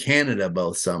worked in Canada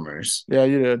both summers. Yeah,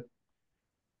 you did.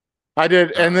 I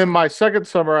did. And then Uh, my second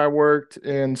summer I worked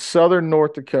in southern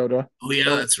North Dakota. oh yeah,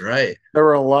 There, that's right. there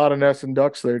were a lot of nesting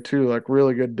ducks there too, like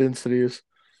really good densities.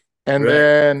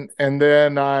 Right. And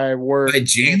then I By worked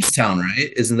in, Jamestown,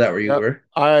 right? Isn't that where you yep. were?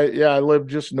 I lived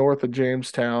just north of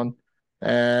Jamestown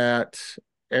at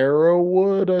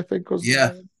Arrowwood, I think was the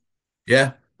Yeah. name,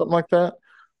 Yeah. something like that.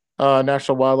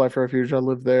 National Wildlife Refuge. I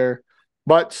lived there.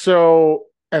 But so,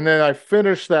 and then I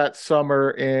finished that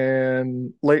summer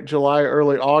in late July,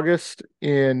 early August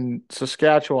in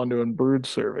Saskatchewan doing brood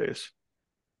surveys.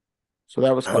 So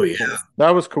that was Oh kind of yeah. cool. That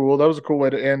was cool. That was a cool way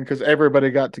to end because everybody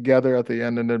got together at the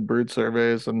end and did brood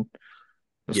surveys, and it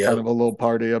was kind of Yep. a little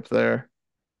party up there.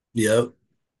 Yep.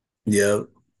 Yep.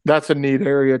 That's a neat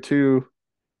area too,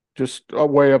 just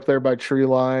way up there by tree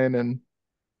line and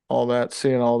all that,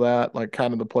 seeing all that, like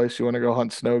kind of the place you want to go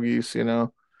hunt snow geese, you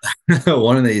know.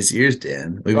 One of these years,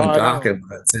 Dan. We've Oh, been I know. talking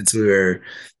about it since we were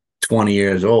 20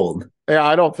 years old. Yeah,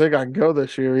 I don't think I can go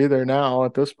this year either now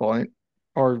at this point,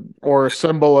 or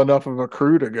assemble enough of a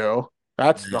crew to go.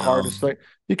 That's the No. hardest thing.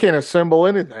 You can't assemble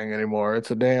anything anymore.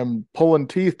 It's a damn pulling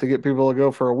teeth to get people to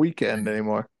go for a weekend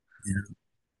anymore. Yeah.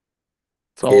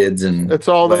 It's all Kids and it's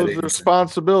all those weddings.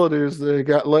 responsibilities they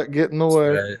got let get in the That's way.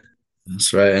 right.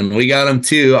 That's right. And we got them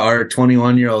too. Our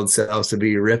 21-year-old selves to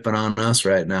be ripping on us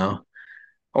right now.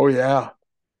 Oh yeah.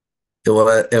 It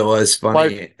was Like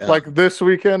funny. like this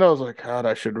weekend, I was like, God,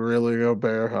 I should really go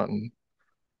bear hunting.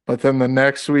 But then the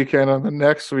next weekend and the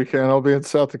next weekend, I'll be in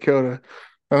South Dakota.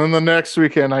 And then the next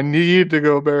weekend, I need to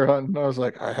go bear hunting. I was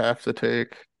like, I have to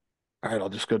take, all right, I'll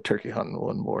just go turkey hunting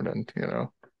one morning, you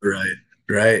know? Right.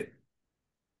 Right.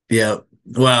 Yep.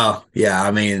 Well, yeah,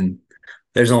 I mean,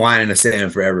 there's a line in the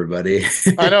sand for everybody.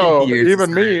 I know, Yours is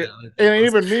higher than other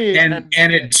people's.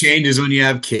 And it changes when you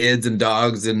have kids and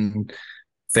dogs and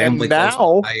and family close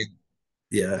now, by.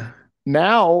 Yeah.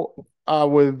 now,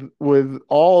 with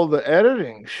all the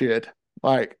editing shit,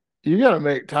 like you got to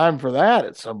make time for that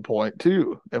at some point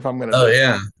too, if I'm gonna Oh bear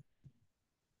yeah. hunt.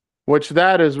 Which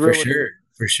that is For really sure.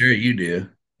 For sure you do.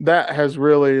 that has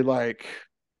really like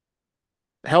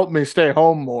helped me stay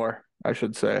home more, I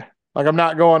should say. Like I'm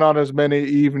not going on as many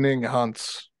evening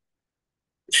hunts.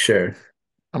 Sure.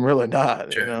 I'm really not,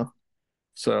 you Sure. know.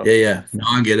 So, Yeah, yeah. No,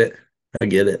 I get it. I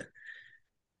get it.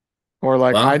 or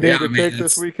like I Well, yeah, need to I mean take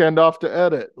this it's weekend off to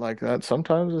edit. Like that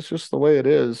sometimes it's just the way it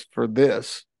is for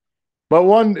this.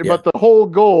 yeah. But the whole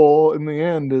goal in the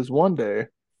end is one day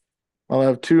I'll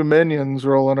have two minions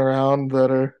rolling around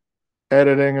that are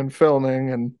editing and filming,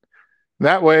 and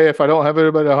that way if I don't have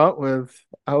anybody to hunt with,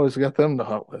 I always got them to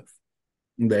hunt with.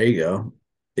 There you go.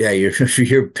 Yeah, you're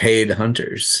you're paid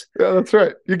hunters. Yeah, that's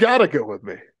right. You gotta go with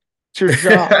me. It's your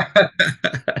job.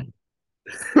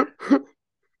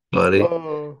 Buddy.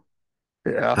 Oh,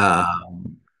 yeah.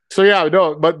 Um, So yeah,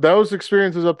 no, but those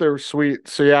experiences up there were sweet.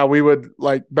 So yeah, we would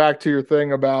like back to your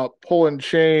thing about pulling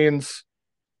chains,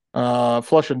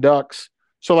 flushing ducks.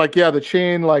 So like yeah, the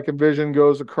chain like envision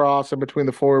goes across in between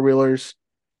the four wheelers,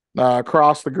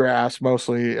 across the grass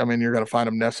mostly. I mean, you're gonna find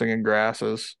them nesting in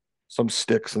grasses, some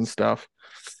sticks and stuff.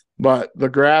 But the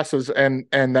grasses and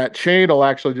that chain will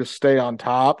actually just stay on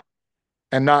top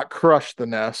and not crush the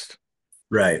nest.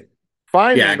 right. Yeah,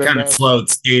 Finding it the kind of nest,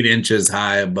 floats 8 inches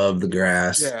high above the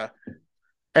grass. yeah.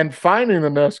 And finding the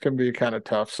nest can be kind of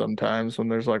tough sometimes when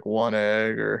there's like one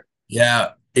egg or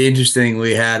Yeah, interesting.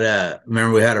 We had a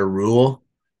rule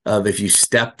of if you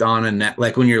stepped on a net,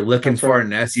 like when you're looking that's for right. a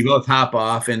nest, you both hop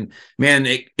off, and man,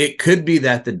 it could be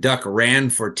that the duck ran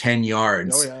for 10 Oh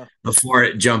yards yeah. before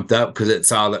it jumped up because it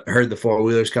heard the four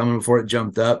wheelers coming before it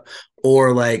jumped up,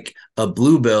 or like a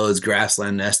bluebill is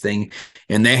grassland nesting,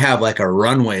 and they have like a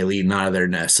runway leading out of their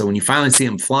nest. So when you finally see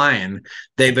them flying,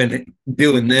 they've been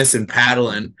doing this and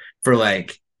paddling for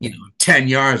like 10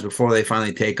 yards before they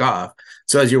finally take off.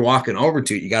 So as you're walking over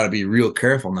to it, you got to be real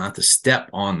careful not to step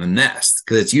on the nest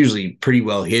because it's usually pretty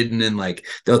well hidden, and like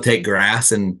they'll take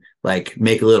grass and like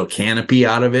make a little canopy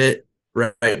out of it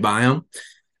right by them.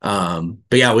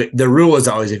 But yeah, the rule was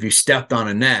always if you stepped on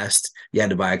a nest, you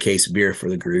had to buy a case of beer for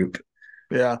the group.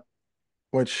 Yeah.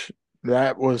 Which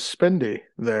that was spendy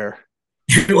there.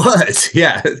 It was,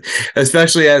 yeah,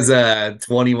 especially as a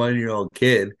 21-year-old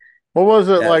kid. What was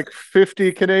it Yeah, like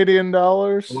 50 Canadian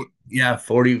dollars? yeah,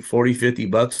 40, 50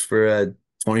 bucks for a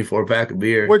 24 pack of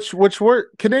beer. Which were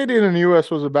Canadian and US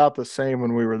was about the same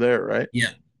when we were there, right? It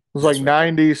Yeah, was like that's right.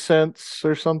 90 cents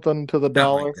or something to the Something like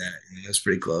dollar. that. Yeah, that's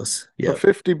pretty close. So Yep.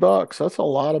 $50. That's a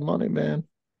lot of money, man.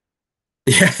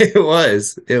 Yeah, it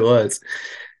was. It was.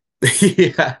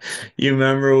 Yeah. You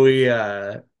remember we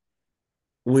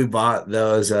bought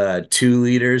those 2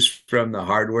 liters from the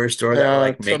hardware store that were Yeah,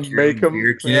 like to make your make own them.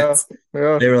 beer Yeah. kits.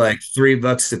 Yeah. They were like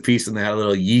 $3 a piece and they had a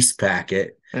little yeast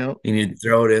packet. Yeah. And you'd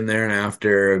throw it in there, and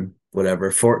after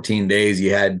whatever, 14 days,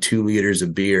 you had 2 liters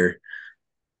of beer.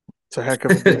 It's a heck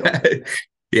of a deal.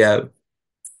 Yeah,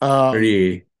 Um,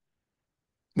 pretty.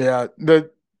 yeah,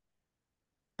 the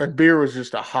and beer was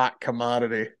just a hot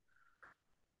commodity.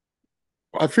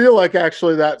 I feel like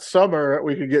actually that summer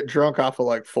we could get drunk off of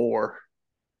like four.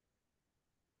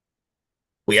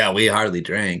 Yeah, we hardly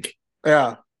drank.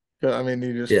 Yeah. Yeah, I mean,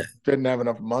 you just Yeah, didn't have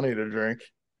enough money to drink,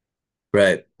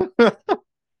 right.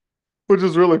 which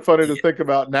is really funny to think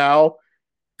about now.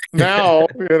 Now,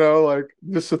 like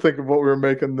just to think of what we were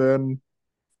making then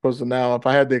opposed to now. If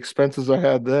I had the expenses I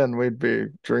had then, we'd be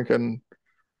drinking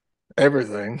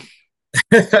everything.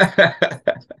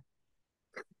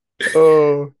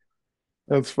 Oh,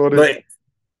 that's funny. But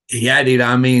yeah, dude.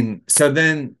 I mean, so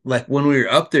then like when we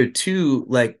were up there too,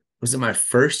 like was it my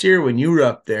first year when you were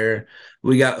up there?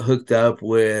 We got hooked up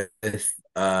with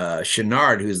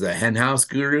Chenard, who's the hen house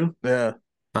guru. Yeah.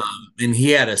 And he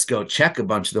had us go check a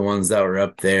bunch of the ones that were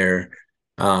up there,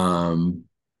 um,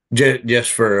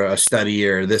 just for a study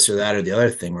or this or that or the other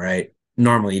thing, right?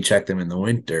 Normally, you check them in the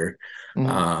winter,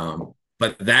 Mhm.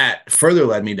 but that further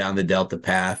led me down the Delta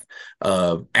path.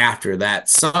 Of after that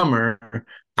summer,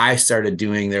 I started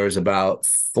doing. There was about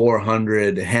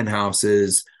 400 hen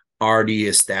houses already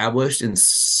established in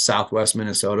Southwest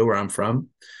Minnesota, where I'm from.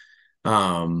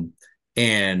 Um,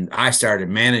 and I started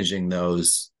managing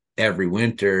those every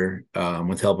winter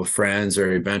with help of friends,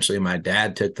 or eventually my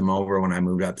dad took them over when I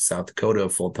moved out to South Dakota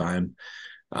full time.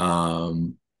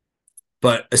 Um,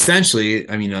 but essentially,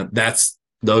 I mean,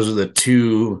 those are the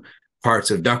two parts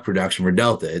of duck production for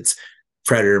Delta. It's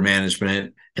predator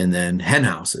management and then hen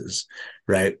houses,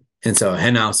 right? And so a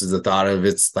hen house is the thought of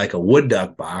it's like a wood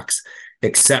duck box,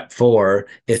 except for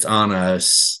it's on a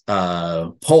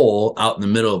pole out in the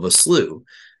middle of a slough.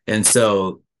 And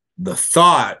so the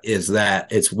thought is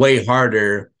that it's way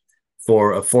harder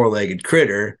for a four-legged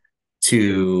critter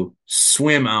to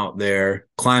swim out there,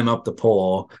 climb up the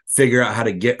pole, figure out how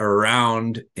to get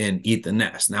around and eat the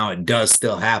nest. Now, it does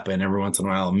still happen every once in a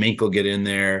while. A mink will get in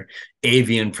there,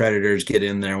 avian predators get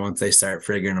in there once they start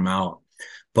figuring them out.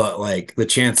 But like the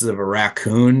chances of a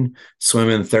raccoon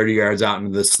swimming 30 yards out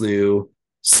into the slough,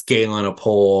 scaling a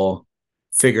pole,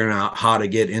 figuring out how to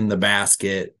get in the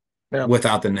basket Yeah.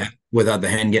 without the net, without the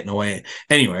hen getting away.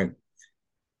 Anyway,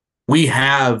 we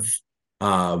have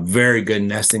very good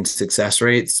nesting success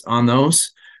rates on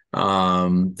those,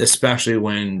 especially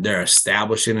when they're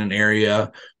established in an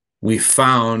area. We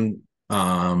found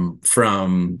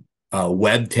from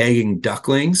web tagging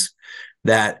ducklings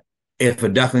that if a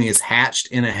duckling is hatched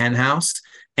in a hen house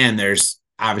and there's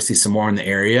obviously some more in the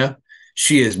area,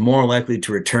 she is more likely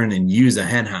to return and use a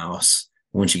hen house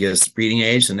when she gets breeding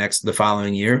age the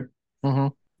following year Hmm.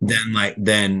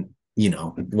 than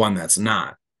one that's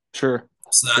not. Sure.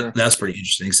 So Sure. that's pretty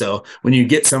interesting. So when you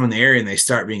get some in the area and they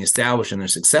start being established and they're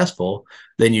successful,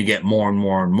 then you get more and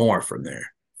more and more from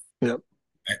there. Yep.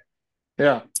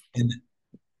 Yeah. And,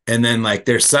 and then like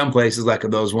there's some places like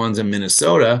those ones in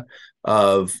Minnesota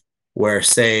of where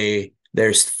say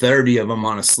there's 30 of them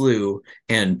on a slough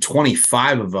and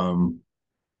 25 of them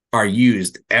are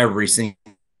used every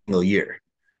single year.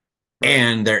 Right.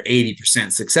 And they're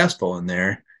 80% successful in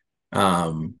there.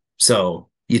 So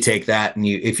you take that and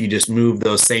if you just move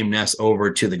those same nests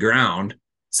over to the ground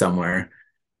somewhere,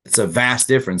 it's a vast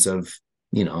difference of,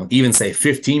 even say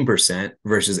 15%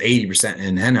 versus 80%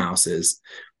 in hen houses.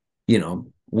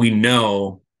 We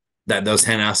know that those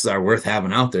hen houses are worth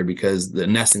having out there because the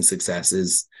nesting success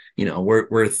is,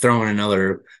 we're throwing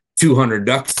another 200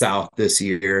 ducks south this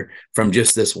year from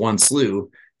just this one slough,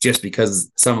 just because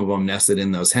some of them nested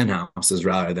in those hen houses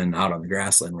rather than out on the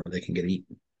grassland where they can get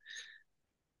eaten.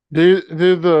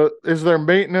 Is there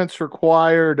maintenance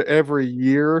required every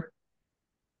year?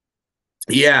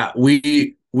 Yeah,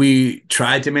 we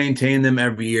tried to maintain them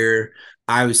every year.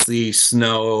 Obviously,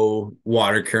 snow,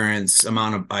 water currents,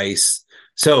 amount of ice.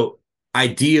 So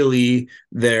ideally,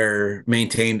 they're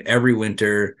maintained every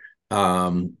winter,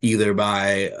 either by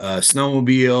a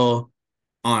snowmobile,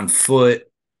 on foot,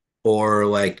 or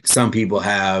like some people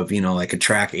have, like a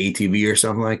track ATV or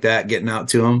something like that getting out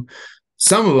to them.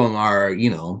 Some of them are,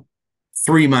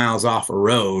 3 miles off a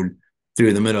road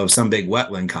through the middle of some big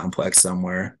wetland complex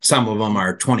somewhere. Some of them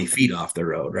are 20 feet off the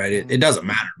road, right? It doesn't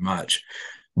matter much.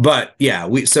 But yeah,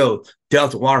 so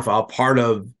Delta Waterfowl, part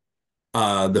of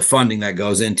the funding that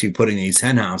goes into putting these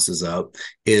hen houses up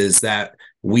is that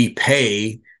we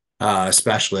pay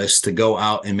specialists to go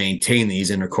out and maintain these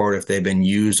and record if they've been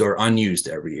used or unused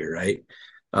every year, right?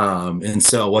 And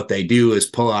so what they do is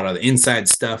pull out of the inside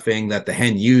stuffing that the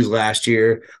hen used last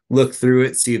year, look through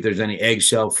it, see if there's any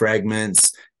eggshell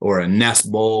fragments or a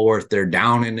nest bowl or if they're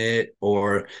down in it,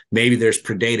 or maybe there's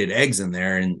predated eggs in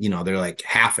there and they're like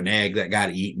half an egg that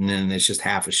got eaten and it's just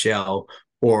half a shell,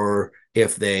 or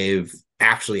if they've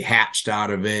actually hatched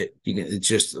out of it. It's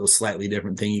just a slightly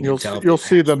different thing. You can tell if You'll they've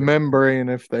see the hatched. membrane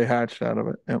if they hatched out of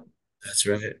it. Yep. That's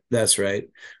right. That's right.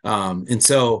 And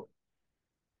so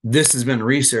this has been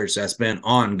research that's been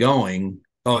ongoing.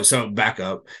 Oh, so back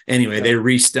up. Anyway, they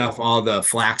restuff all the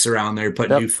flax around there,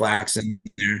 put new flax in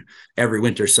there every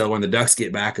winter. So when the ducks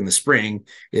get back in the spring,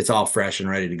 it's all fresh and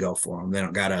ready to go for them. They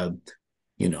don't gotta,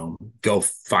 go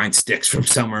find sticks from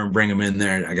somewhere and bring them in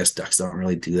there. I guess ducks don't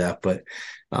really do that, but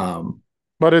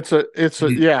it's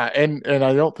a yeah, and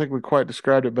I don't think we quite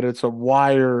described it, but it's a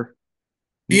wire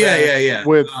yeah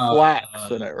with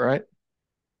flax in it, right?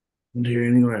 Here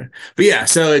anywhere. But yeah,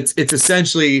 so it's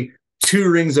essentially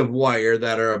two rings of wire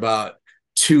that are about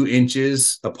 2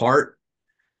 inches apart.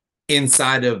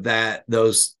 Inside of that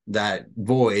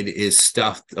void is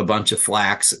stuffed a bunch of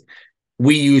flax.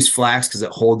 We use flax because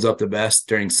it holds up the best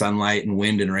during sunlight and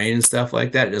wind and rain and stuff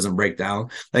like that. It doesn't break down.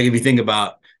 Like if you think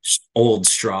about old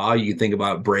straw, you think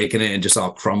about breaking it and just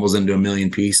all crumbles into a million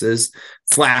pieces.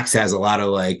 Flax has a lot of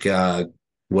like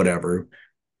whatever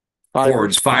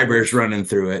fibers running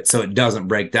through it, so it doesn't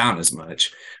break down as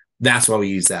much. That's why we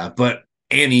use that. But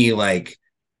any like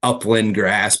upland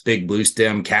grass, big blue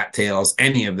stem, cattails,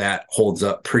 any of that holds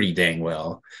up pretty dang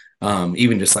well.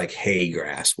 Even just like hay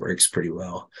grass works pretty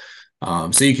well.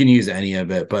 So you can use any of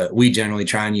it, but we generally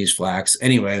try and use flax.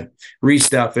 Anyway,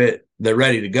 restuff it. They're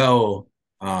ready to go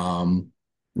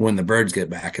when the birds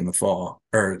get back in the fall,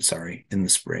 or sorry, in the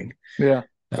spring. Yeah.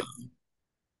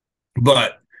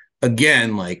 But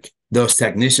again, like those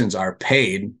technicians are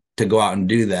paid to go out and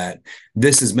do that.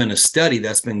 This has been a study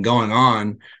that's been going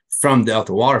on from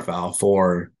Delta Waterfowl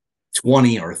for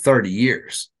 20 or 30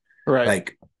 years. Right.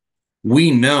 Like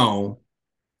we know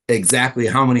exactly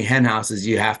how many hen houses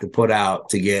you have to put out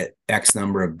to get X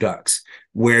number of ducks,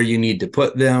 where you need to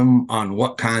put them, on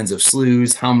what kinds of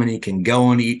sloughs, how many can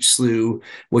go in each slough,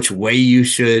 which way you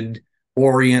should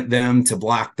orient them to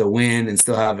block the wind and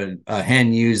still have a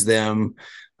hen use them,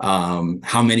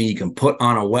 how many you can put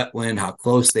on a wetland, how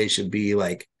close they should be.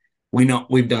 Like we know,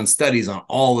 we've done studies on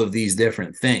all of these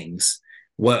different things.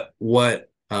 You've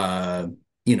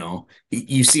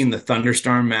seen the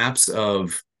thunderstorm maps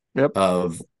of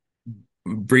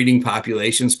breeding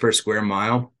populations per square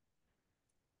mile.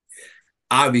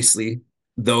 Obviously,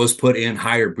 those put in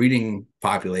higher breeding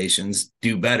populations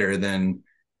do better than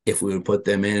if we would put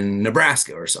them in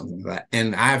Nebraska or something like that.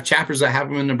 And I have chapters that have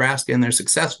them in Nebraska and they're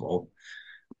successful,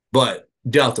 but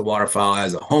Delta Waterfowl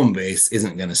as a home base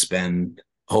isn't going to spend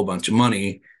a whole bunch of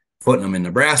money putting them in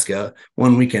Nebraska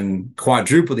when we can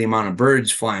quadruple the amount of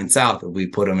birds flying south if we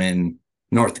put them in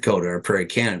North Dakota or Prairie,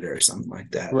 Canada or something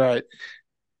like that. Right.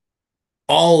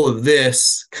 All of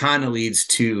this kind of leads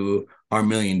to our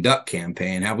Million Duck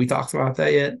campaign. Have we talked about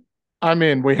that yet? I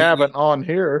mean, we haven't on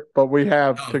here, but we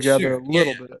have together a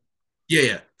little bit.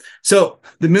 Yeah. So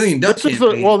the Million Duck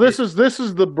campaign. This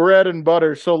is the bread and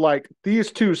butter. So like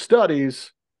these two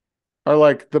studies are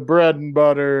like the bread and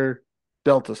butter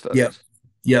Delta studies.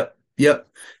 Yep.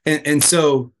 And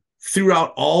so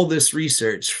throughout all this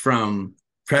research from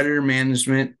predator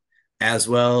management as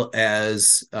well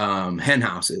as hen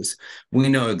houses, we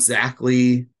know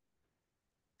exactly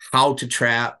how to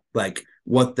trap, like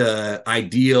what the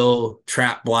ideal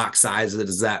trap block size is.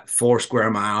 Is that 4 square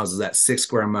miles? Is that 6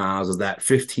 square miles? Is that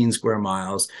 15 square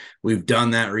miles? We've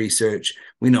done that research.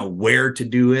 We know where to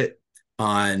do it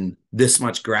on this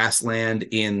much grassland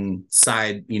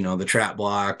inside, the trap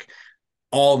block,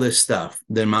 all this stuff,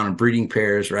 the amount of breeding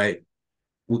pairs, right?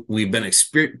 We've been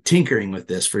tinkering with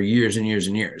this for years and years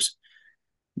and years.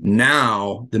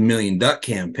 Now the Million Duck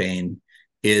campaign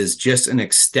is just an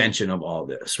extension of all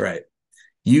this, right?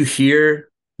 You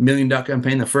hear Million Duck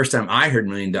campaign. The first time I heard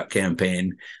Million Duck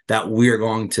campaign, that we're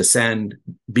going to send,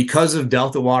 because of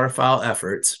Delta Waterfowl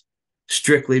efforts,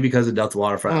 strictly because of Delta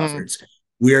Waterfowl efforts,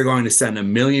 we are going to send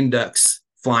 1 million ducks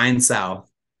flying south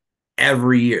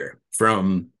every year.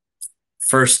 From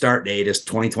first start date is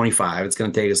 2025. It's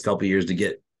going to take us a couple of years to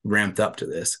get ramped up to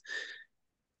this.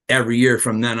 Every year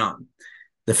from then on.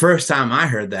 The first time I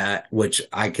heard that, which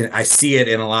I see it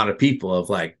in a lot of people of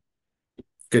like,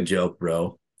 good joke,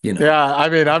 bro. Yeah, I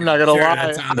mean, I'm not gonna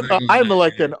lie. I'm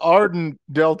like an ardent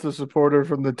Delta supporter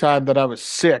from the time that I was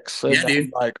 6. And yeah,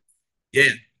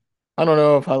 dude. I don't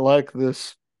know if I like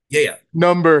this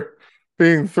number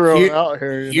being thrown out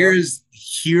here. Here's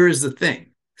the thing.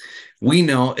 We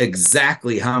know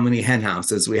exactly how many hen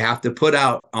houses we have to put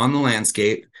out on the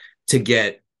landscape to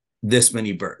get this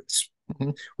many birds.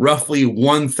 Mm-hmm. Roughly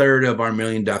 1/3 of our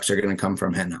million ducks are going to come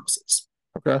from hen houses.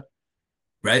 Okay.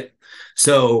 Right.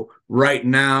 So right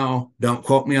now, don't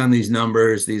quote me on these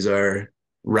numbers. These are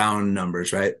round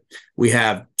numbers, right? We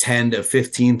have 10 to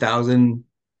 15,000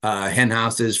 hen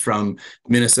houses from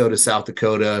Minnesota, South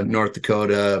Dakota, North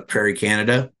Dakota, Prairie,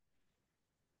 Canada.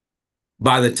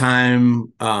 By the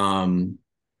time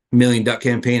Million Duck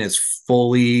Campaign is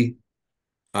fully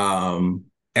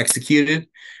executed,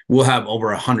 we'll have over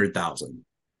 100,000,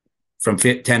 from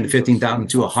 10 to 15,000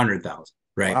 to 100,000,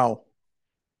 right? Wow.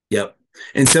 Yep.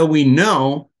 And so we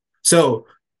know, so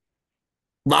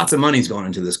lots of money's going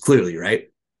into this, clearly,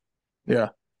 right? Yeah.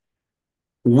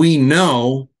 We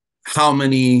know how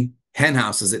many hen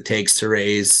houses it takes to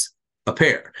raise a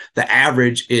pair. The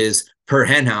average is, per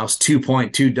hen house,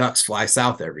 2.2 ducks fly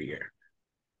south every year.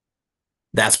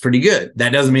 That's pretty good.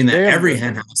 That doesn't mean that every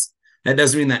hen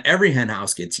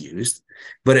house gets used,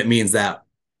 but it means that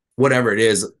whatever it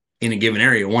is in a given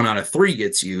area, 1 out of 3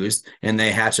 gets used, and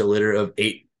they hatch a litter of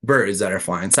 8 birds that are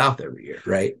flying south every year,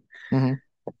 right? Mm-hmm.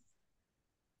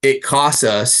 It costs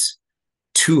us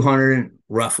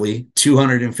roughly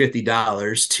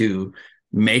 $250 to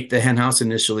make the hen house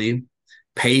initially,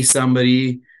 pay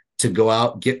somebody to go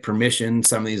out, get permission.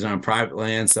 Some of these are on private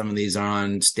land, some of these are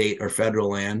on state or federal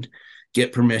land.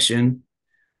 Get permission,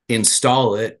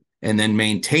 install it, and then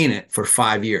maintain it for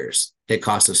 5 years. It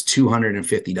costs us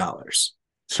 $250.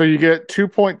 So you get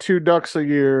 2.2 ducks a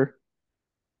year.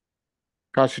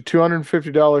 Costs you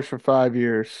 $250 for 5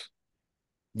 years.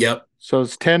 Yep. So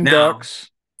it's 10 ducks,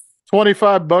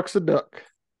 $25 a duck.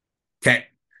 Okay.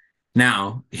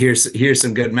 Now here's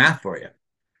some good math for you.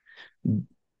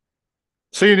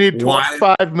 So you need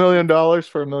 $25 million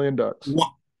for 1 million ducks.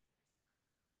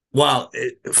 Well,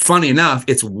 funny enough,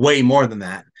 it's way more than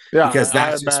that. Yeah, because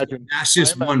that's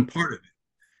just one part of it.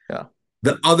 Yeah.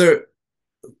 The other,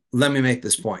 let me make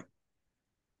this point.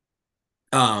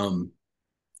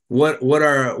 What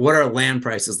are land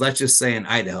prices? Let's just say in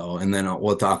Idaho, and then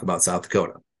we'll talk about South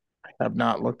Dakota. I have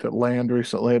not looked at land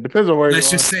recently. It depends on where let's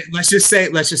just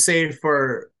say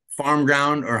for farm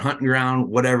ground or hunting ground,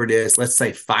 whatever it is, let's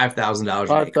say $5,000.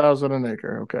 $5,000 an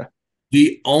acre. Okay.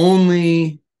 The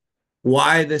only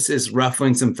why this is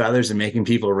ruffling some feathers and making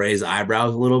people raise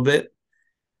eyebrows a little bit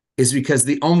is because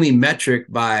the only metric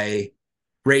by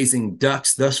raising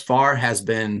ducks thus far has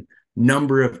been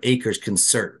number of acres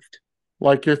conserved.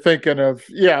 Like you're thinking of,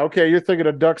 you're thinking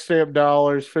of duck stamp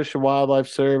dollars, Fish and Wildlife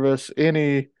Service,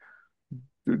 any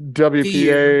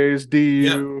WPAs,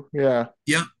 DU. Yep.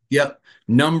 Yep.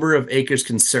 Number of acres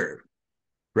conserved,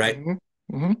 right?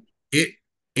 Mm-hmm. Mm-hmm.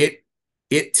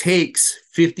 It takes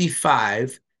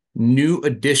 55 new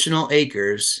additional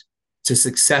acres to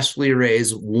successfully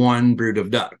raise 1 brood of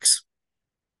ducks.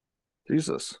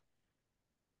 Jesus.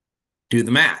 Do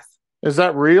the math. Is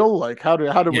that real? Like how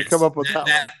did we come up with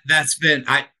that? That's been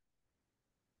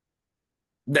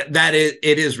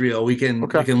it is real. We can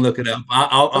look it up.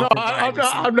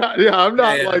 I'm not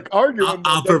like arguing.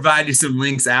 I'll provide you some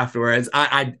links afterwards.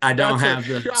 I don't have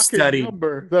the study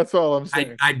number. That's all I'm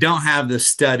saying. I don't have the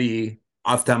study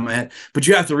off the top of my head, but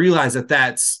you have to realize that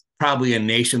that's probably a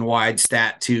nationwide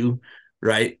stat too,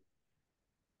 right?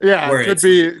 Yeah,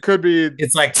 it could be.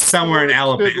 It's like somewhere in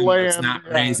Alabama that's not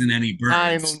raising any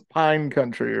birds. Pine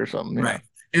country or something, right?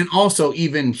 And also,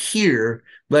 even here,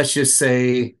 let's just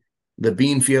say the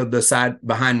bean field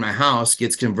behind my house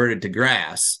gets converted to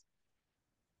grass.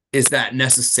 Is that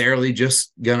necessarily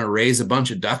just gonna raise a bunch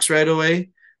of ducks right away?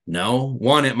 No.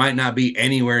 One, it might not be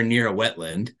anywhere near a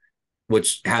wetland,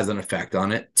 which has an effect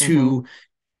on it. Mm-hmm. 2,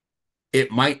 it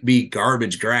might be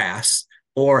garbage grass,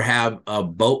 or have a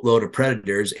boatload of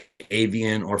predators,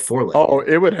 avian or four-legged. Oh,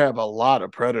 it would have a lot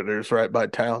of predators right by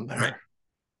town there. Right.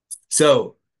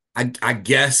 So I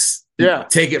guess,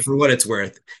 take it for what it's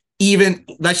worth. Even,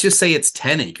 let's just say it's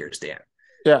 10 acres, Dan.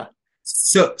 Yeah.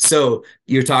 So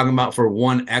you're talking about for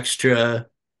 1 extra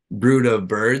brood of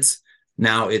birds.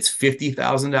 Now it's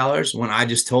 $50,000 when I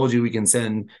just told you we can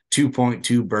send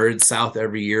 2.2 birds south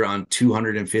every year on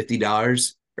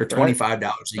 $250 or $25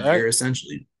 a year,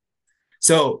 essentially.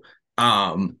 So,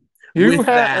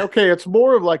 it's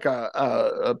more of like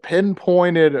a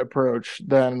pinpointed approach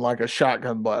than like a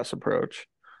shotgun blast approach.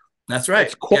 That's right.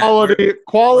 It's quality.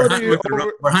 We're hunting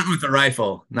with a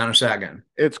rifle, not a shotgun.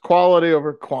 It's quality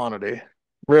over quantity,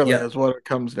 really, is what it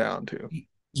comes down to.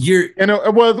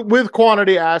 With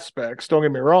quantity aspects. Don't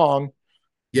get me wrong.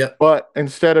 Yeah. But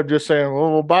instead of just saying,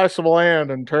 "Well, we'll buy some land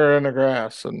and turn it into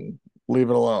grass and leave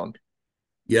it alone."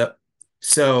 Yep.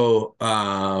 So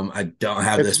I don't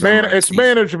have it's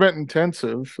management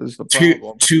intensive is the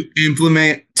problem. To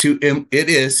implement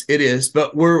it is,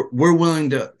 but we're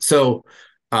willing to. So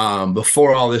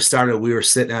before all this started, we were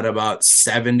sitting at about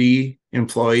 70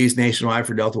 employees nationwide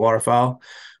for Delta Waterfowl.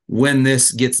 when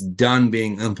this gets done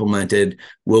being implemented,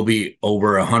 will be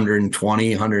over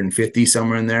 120, 150,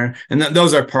 somewhere in there. And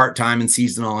those are part-time and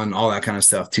seasonal and all that kind of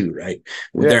stuff too, right?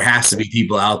 Yeah. There has to be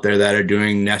people out there that are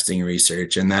doing nesting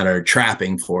research and that are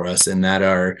trapping for us and that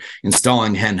are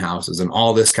installing hen houses and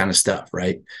all this kind of stuff,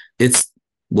 right? It's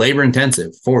labor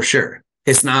intensive for sure.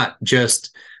 It's not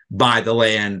just buy the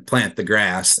land, plant the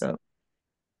grass. Yeah.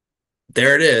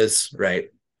 There it is, right?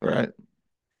 Right.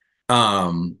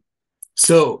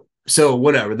 So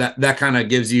whatever, that kind of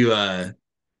gives you a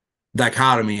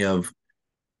dichotomy of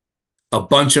a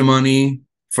bunch of money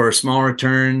for a small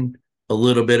return, a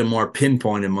little bit of more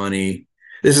pinpointed money.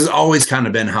 This has always kind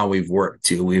of been how we've worked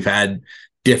too. We've had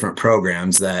different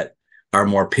programs that are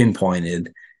more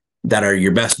pinpointed, that are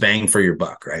your best bang for your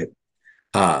buck, right?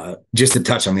 Just to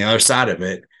touch on the other side of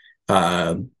it,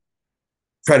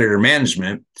 predator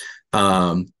management,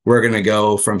 we're going to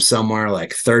go from somewhere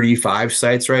like 35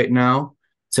 sites right now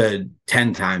to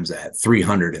 10 times that,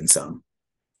 300 and some,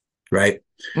 right?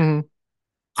 Mm-hmm.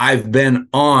 I've been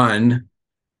on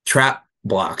trap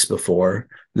blocks before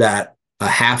that a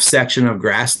half section of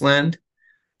grassland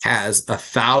has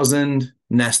 1,000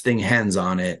 nesting hens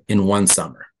on it in one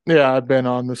summer. Yeah, I've been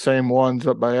on the same ones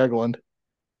up by Egeland.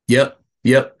 Yep.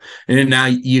 And then now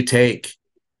you take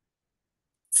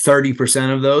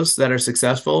 30% of those that are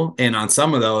successful, and on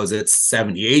some of those it's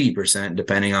 70-80%,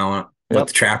 depending on what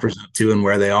the trapper's up to and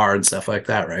where they are and stuff like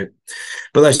that, right?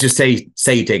 But let's just say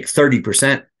you take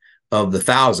 30% of the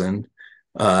 1,000,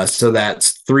 so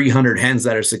that's 300 hens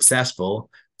that are successful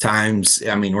times,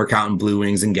 I mean, we're counting blue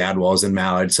wings and gadwalls and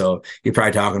mallards, so you're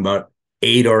probably talking about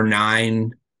 8 or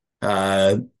 9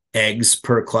 eggs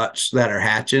per clutch that are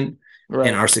hatching, right,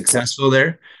 and are successful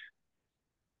there.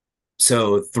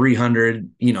 So 300,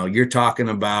 you're talking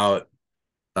about,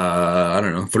 I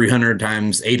don't know, 300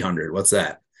 times 800. What's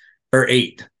that? Or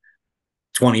 8,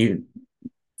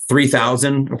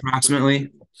 23,000 approximately.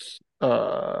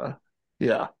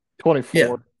 Yeah,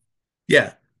 24.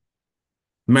 Yeah.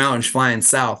 Mountains flying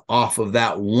south off of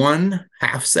that one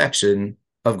half section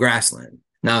of grassland.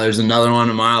 Now there's another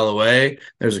one a mile away.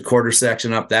 There's a quarter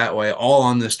section up that way, all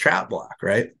on this trap block,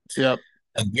 right? Yep.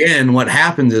 Again, what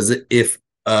happens is if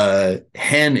a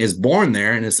hen is born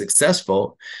there and is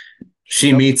successful,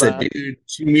 she meets a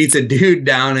dude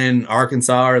down in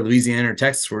Arkansas or Louisiana or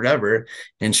Texas or whatever,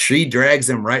 and she drags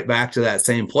him right back to that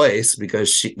same place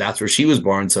because that's where she was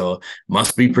born, so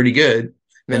must be pretty good.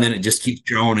 Yeah. And then it just keeps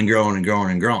growing and growing and growing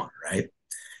and growing, right?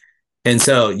 And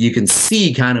so you can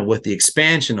see kind of with the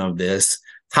expansion of this,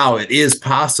 how it is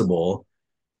possible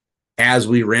as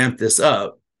we ramp this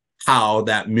up, how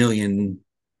that million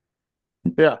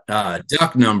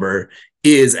duck number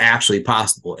is actually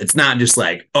possible. It's not just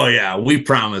like, oh yeah, we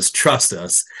promise, trust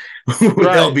us.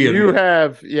 Right.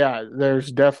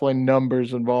 There's definitely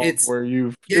numbers involved it's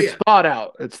thought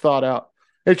out. It's thought out.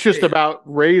 It's just about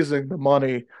raising the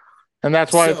money, and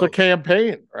that's why it's a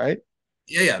campaign, right?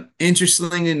 Yeah.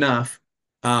 Interesting enough,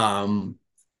 again,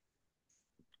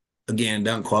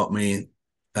 don't quote me,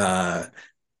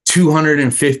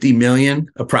 250 million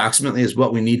approximately is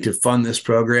what we need to fund this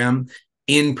program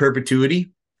in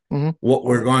perpetuity. Mm-hmm. What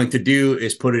we're going to do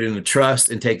is put it in a trust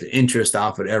and take the interest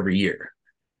off it every year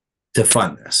to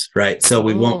fund this, right? So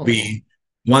we won't be,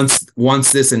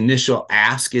 once this initial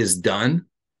ask is done,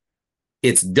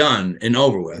 it's done and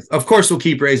over with. Of course, we'll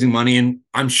keep raising money, and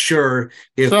I'm sure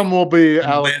if some will be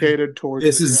allocated towards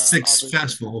this is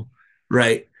successful,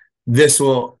 right?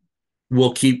 We'll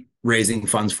keep raising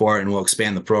funds for it and we'll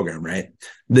expand the program, right?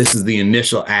 This is the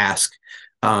initial ask.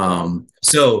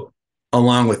 So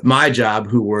along with my job,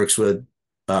 who works with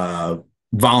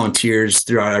volunteers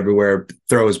throughout everywhere,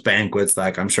 throws banquets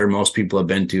like I'm sure most people have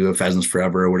been to, a Pheasants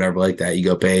Forever or whatever like that. You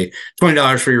go pay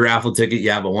 $20 for your raffle ticket.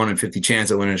 You have a 1 in 50 chance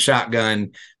of winning a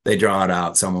shotgun. They draw it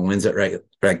out. Someone wins it, right?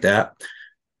 Like that.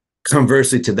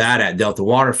 Conversely to that, at Delta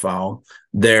Waterfowl,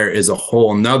 there is a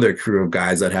whole nother crew of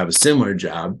guys that have a similar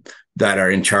job that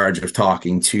are in charge of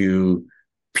talking to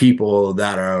people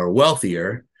that are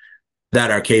wealthier, that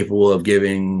are capable of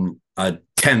giving a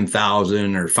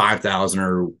 10,000 or 5,000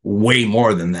 or way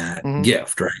more than that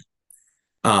gift, right?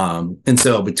 And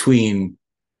so between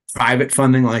private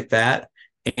funding like that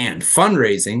and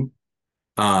fundraising,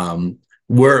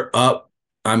 we're up.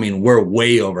 I mean, we're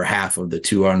way over half of the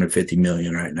 250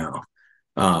 million right now.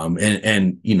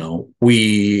 And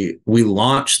we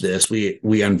launched this,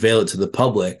 we unveiled it to the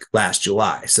public last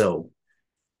July. So,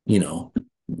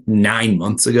 9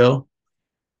 months ago.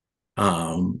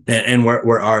 And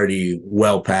we're already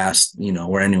well past,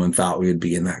 where anyone thought we would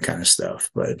be in that kind of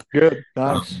stuff, but good.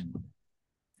 Nice.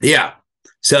 Yeah.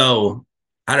 So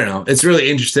I don't know. It's really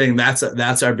interesting. That's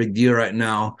our big deal right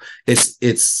now.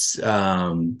 It's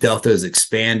Delta is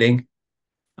expanding.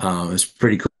 It's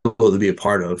pretty cool to be a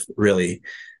part of, really.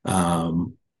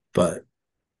 But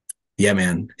yeah,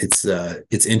 man, it's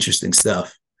interesting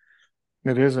stuff.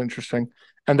 It is interesting.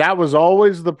 And that was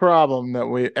always the problem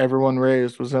that everyone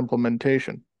raised was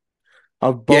implementation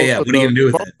of Yeah, yeah. What are you gonna do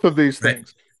with both it? of these Right.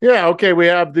 things. Yeah, okay, we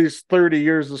have these 30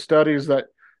 years of studies that,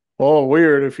 oh,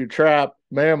 weird, if you trap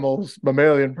mammals,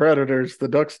 mammalian predators, the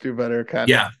ducks do better, kind of.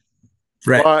 Yeah.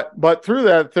 Right. But through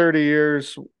that 30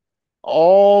 years,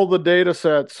 all the data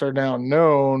sets are now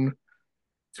known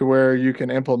to where you can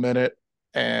implement it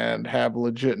and have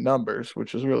legit numbers,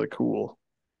 which is really cool.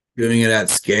 Doing it at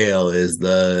scale is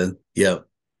the yep.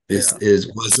 Yeah.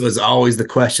 Was always the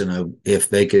question of if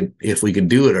we could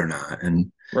do it or not.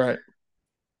 And Right.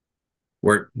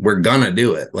 we're gonna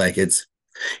do it. Like it's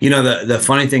the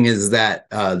funny thing is that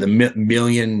the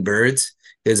million birds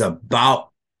is about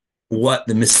what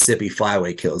the Mississippi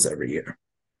flyway kills every year.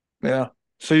 Yeah.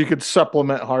 So you could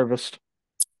supplement harvest.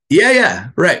 Yeah, yeah,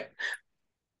 right.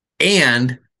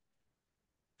 And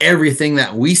everything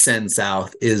that we send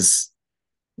south is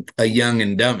a young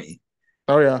and dummy.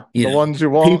 Oh yeah. You The know, ones you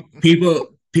want.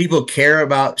 people care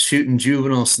about shooting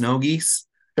juvenile snow geese,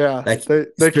 Yeah. like They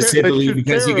specifically should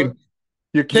because care. You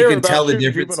you care can about tell the shooting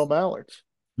difference. juvenile mallards.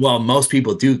 Well, most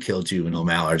people do kill juvenile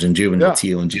mallards and juvenile Yeah.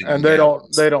 teal and And juvenile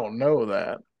gallons. they don't know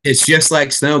that. It's just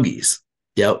like snow geese.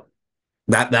 Yep.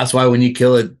 That's why when you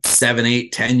kill a 7,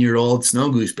 8, 10-year-old snow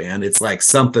goose band, it's like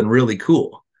something really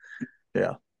cool.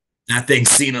 Yeah. That thing's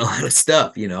seen a lot of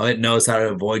stuff. It knows how to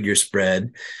avoid your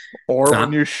spread. It's Or when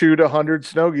not. you shoot 100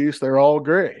 snow geese, they're all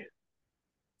gray.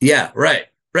 Yeah, right,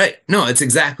 right. No, it's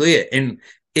exactly it. And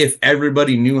if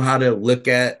everybody knew how to look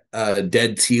at a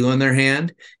dead teal in their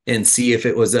hand and see if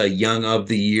it was a young of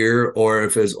the year or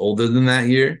if it was older than that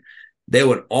year, they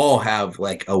would all have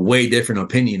like a way different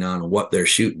opinion on what they're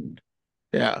shooting.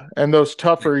 Yeah. And those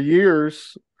tougher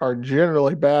years are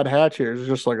generally bad hatch years,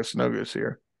 just like a snow goose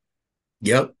year.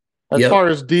 Yep. As Yep. far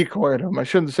as decoying them, I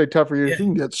shouldn't say tougher years. Yeah. You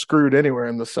can get screwed anywhere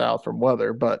in the South from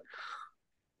weather, but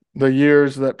the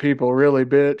years that people really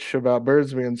bitch about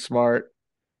birds being smart,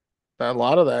 a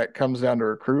lot of that comes down to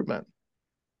recruitment.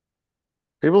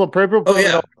 People Oh probably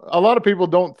yeah. don't. A lot of people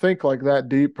don't think like that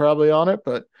deep probably on it,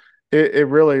 but it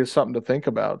really is something to think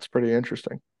about. It's pretty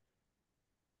interesting.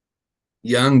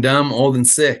 Young, dumb, old, and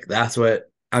sick. That's what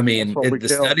I That's mean. what we The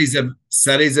kill.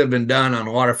 studies have been done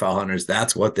on waterfowl hunters.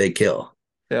 That's what they kill.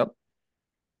 Yep.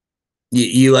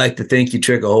 You like to think you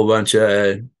trick a whole bunch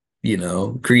of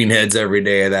green heads every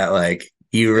day that like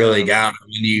you really Yeah. got them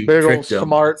and you Big old tricked them.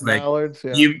 smart It's like mallards.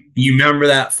 Yeah. you remember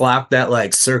that flap that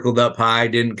like circled up high,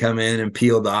 didn't come in and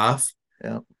peeled off.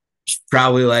 Yeah.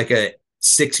 Probably like a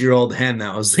 6-year-old hen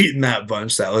that was leading that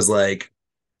bunch. That was like,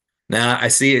 nah, I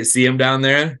see it. See him down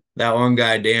there. That one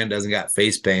guy Dan doesn't got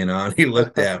face paint on. He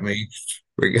looked at me.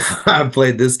 I've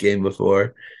played this game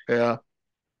before. Yeah.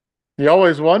 You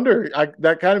always wonder.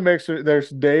 That kind of makes it. There's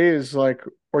days like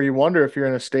where you wonder if you're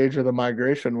in a stage of the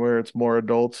migration where it's more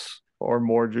adults or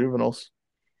more juveniles.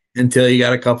 Until you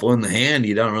got a couple in the hand,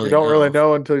 you don't You really don't really know.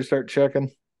 know until you start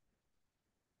checking.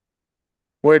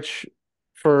 Which,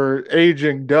 for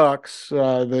aging ducks,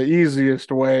 the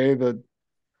easiest way that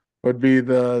would be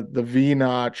the V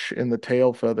notch in the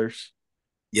tail feathers,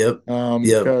 Yep. Yep.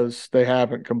 because they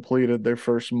haven't completed their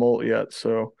first molt yet,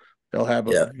 so they'll have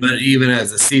a Yeah. But V. even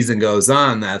as the season goes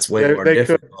on, that's way more They could,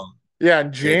 difficult. yeah. In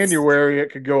It's January,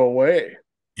 it could go away.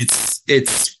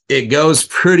 it goes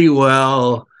pretty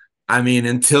well. I mean,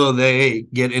 until they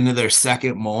get into their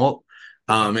second molt,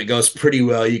 it goes pretty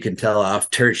well. You can tell off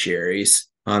tertiaries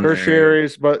on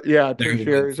Tertiaries, but yeah, their young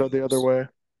tertiaries are the other foals. way.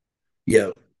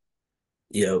 Yep.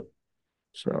 Yep.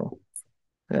 So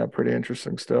yeah, pretty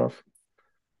interesting stuff.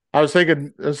 I was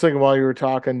thinking while you were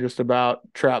talking just about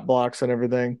trap blocks and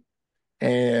everything,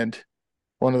 and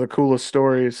one of the coolest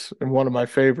stories and one of my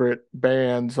favorite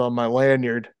bands on my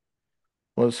lanyard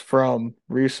was from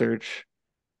research.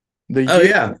 Oh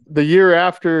yeah. The year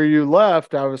after you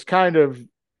left, I was kind of,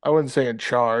 I wouldn't say in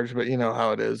charge, but you know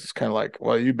how it is. It's kind of like,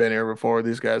 well, you've been here before,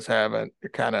 these guys haven't. You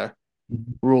kind of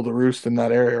rule the roost in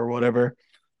that area or whatever.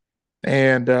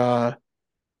 And I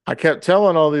kept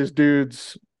telling all these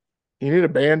dudes, you need to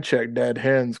band check dead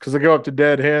hens, because they go up to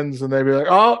dead hens and they'd be like,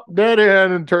 oh, dead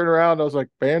hen, and turn around. I was like,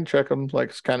 band check them. Like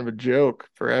it's kind of a joke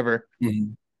forever.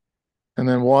 Mhm. And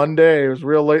then one day, it was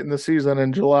real late in the season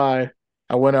in July,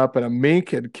 I went up and a mink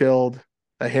had killed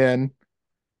a hen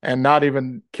and not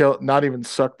even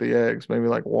sucked the eggs, maybe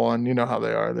like one. You know how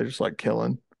they are. They just like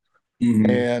killing. Mhm.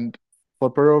 And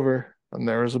flip her over, and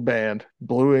there was a band,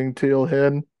 blue wing teal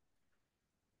hen.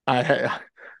 I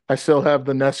I still have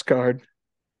the Nest card.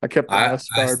 I kept the I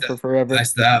Nest I card still for I forever.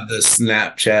 still have the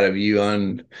Snapchat of you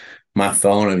on my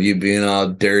phone of you being all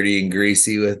dirty and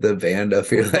greasy with the band up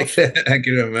here like that. I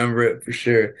can remember it for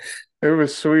sure. It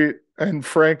was sweet, and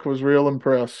Frank was real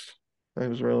impressed. He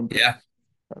was real Yeah. impressed.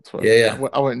 That's what Yeah, I yeah.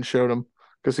 went, I went and showed him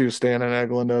because he was staying in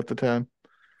Egeland at the time.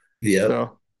 Yep.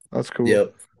 So that's cool.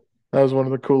 Yep. That was one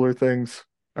of the cooler things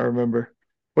I remember.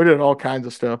 We did all kinds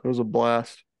of stuff. It was a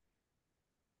blast.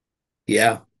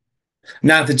 Yeah.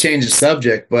 Not to change the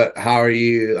subject, but how are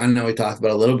you? I know we talked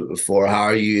about it a little bit before. How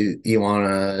are you? You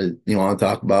wanna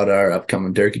talk about our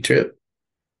upcoming turkey trip?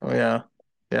 Oh yeah,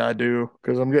 yeah, I do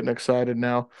because I'm getting excited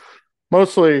now.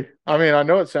 Mostly, I mean, I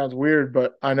know it sounds weird,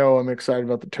 but I know I'm excited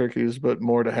about the turkeys, but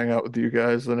more to hang out with you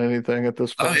guys than anything at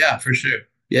this Oh point. yeah, for sure.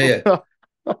 Yeah,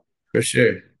 yeah, for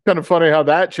sure. Kind of funny how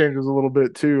that changes a little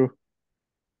bit too.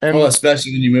 Well, And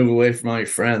especially when you move away from all your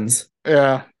friends.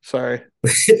 yeah, sorry.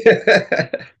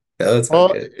 That's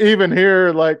Well, okay. even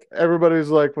here, like everybody's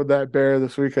like with that bear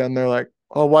this weekend, they're like,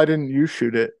 "Oh, why didn't you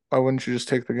shoot it? Why wouldn't you just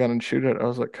take the gun and shoot it?" I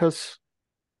was like, "Cause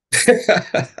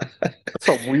that's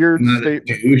a weird Not a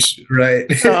statement." douche, right?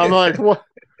 I'm like, "What?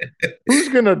 Who's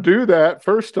gonna do that,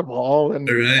 first of all?"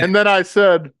 Right. And then I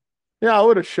said, "Yeah, I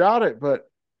would have shot it, but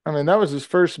I mean, that was his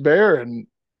first bear, and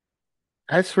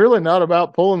it's really not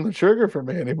about pulling the trigger for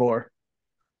me anymore."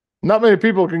 Not many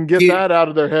people can get You, that out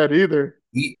of their head either.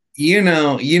 you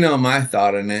know my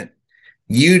thought on it.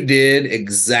 You did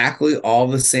exactly all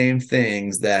the same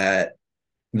things that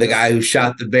the Yep, guy who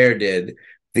shot the bear did.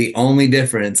 The only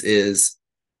difference is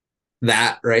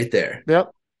that right there.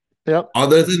 yep, yep,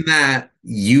 Other than that,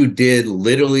 you did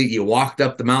literally, you walked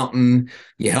up the mountain,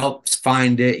 you helped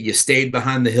find it, you stayed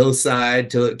behind the hillside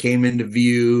till it came into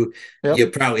view. yep, You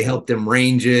probably helped him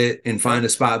range it and yep. find a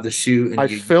spot to shoot. And I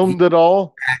filmed it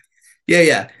all. yeah,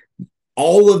 yeah.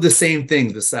 All of the same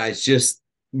things besides just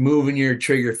moving your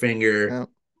trigger finger Yep,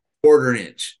 quarter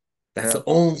inch. That's the yep.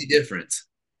 only difference.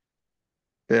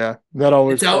 Yeah, that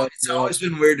always cracks It's me up. always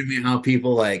been weird to me how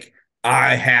people like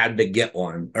I had to get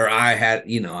one or I had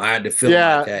to fill my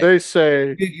Yeah, tag. they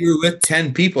say You're with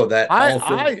 10 people that I all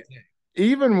filled I the tag.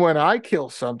 even when I kill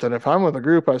something, if I'm with a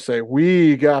group, I say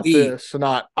we got We this,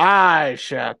 not I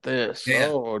shot this. yeah,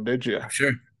 yeah, Oh, did you? for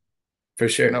sure. For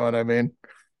You know sure. what I mean?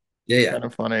 Yeah, yeah. Kind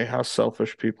of funny how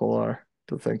selfish people are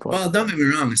to think like Well, don't that. get me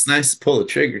wrong, it's nice to pull the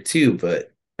trigger too,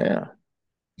 but Yeah,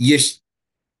 you sh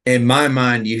in my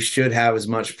mind, you should have as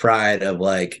much pride of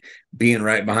like being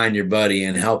right behind your buddy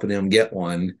and helping him get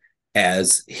one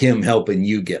as him helping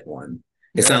you get one.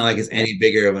 It's not yeah, like it's any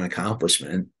bigger of an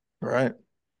accomplishment. right,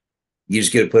 You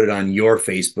just get to put it on your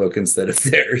Facebook instead of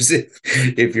theirs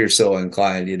if you're so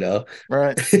inclined, you know.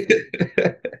 right.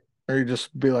 Or you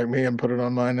just be like me and put it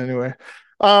on mine anyway.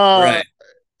 Uh, Right,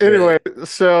 right. anyway,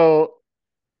 so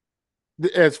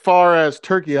as far as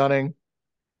turkey hunting,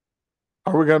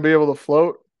 are we going to be able to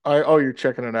float? Oh, you're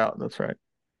checking it out. That's right.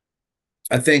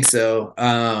 I think so.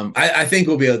 I think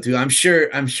we'll be able to. I'm sure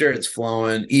it's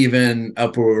flowing. Even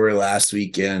up where we were last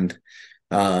weekend,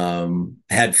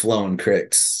 had flowing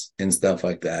cricks and stuff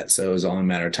like that. So it was only a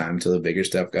matter of time until the bigger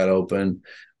stuff got open.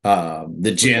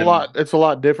 The It's a gym, lot. It's a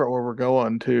lot different where we're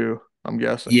going too. I'm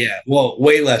guessing. yeah, well,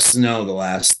 way less snow the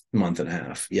last month and a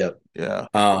half. Yep. Yeah.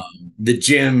 Um, the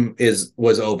gym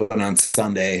was open on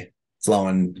Sunday,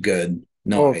 flowing good,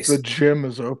 no Well, if the ice. gym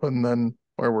is open, then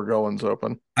where we're going's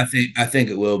open. I think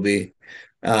it will be.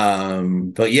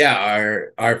 But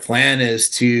yeah, our plan is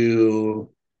to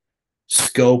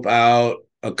scope out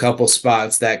a couple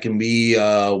spots that can be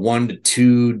 1 to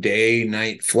 2 day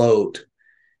night float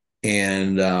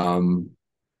and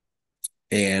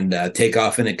take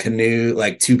off in a canoe,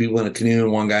 like two people in a canoe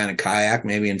and one guy in a kayak,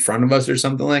 maybe in front of us or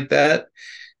something like that.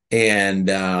 And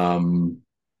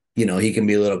he can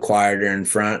be a little quieter in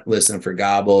front, listen for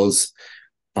gobbles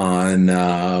on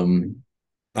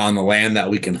the land that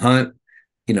we can hunt,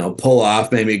 pull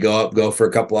off, maybe go for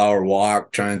a couple hour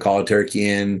walk, try and call a turkey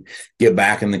in, get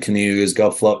back in the canoes,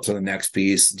 go float to the next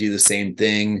piece, do the same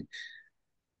thing.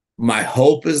 My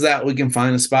hope is that we can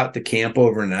find a spot to camp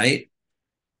overnight.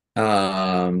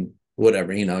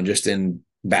 Whatever, just in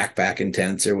backpacking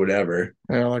tents or whatever.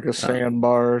 Yeah, like a Um,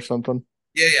 sandbar or something.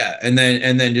 yeah, yeah. And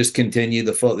then just continue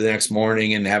the float the next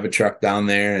morning and have a truck down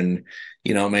there and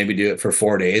maybe do it for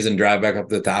 4 days and drive back up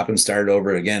to the top and start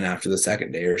over again after the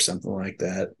second day or something like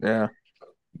that. Yeah.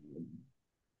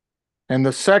 And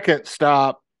the second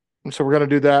stop, so we're going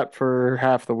to do that for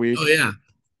half the Oh week. yeah.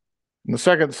 And the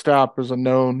second stop is a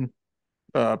known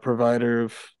provider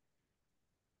of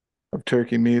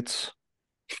turkey meats.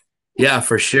 Yeah,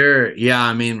 for sure. Yeah,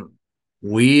 I mean,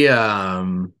 we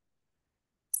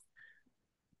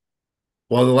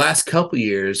Well, the last couple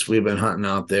years we've been hunting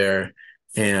out there,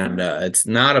 and it's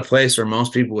not a place where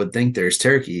most people would think there's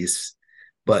turkeys,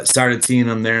 but started seeing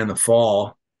them there in the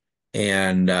fall,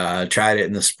 and tried it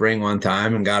in the spring one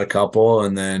time and got a couple,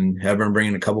 and then have been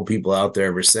bringing a couple people out there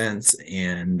ever since.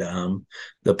 And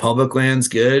the public land's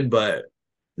good, but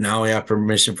now we have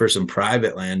permission for some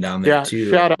private land down there Yeah,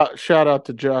 too. shout out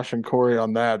to Josh and Corey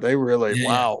on that. They really, Yeah,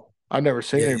 wow. I've never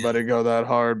seen yeah, anybody go that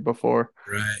hard right.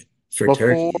 For before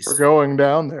turkeys, going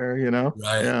down there, you know?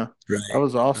 right, Yeah. That right.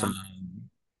 was awesome.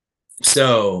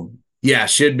 So yeah,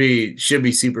 should be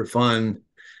super fun.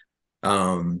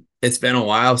 It's been a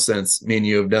while since me and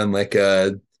you have done like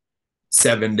a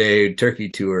 7-day turkey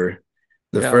tour.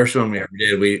 The Yeah. first one we ever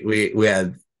did, we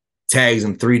had tags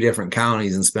in 3 different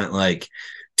counties and spent like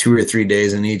 2 or 3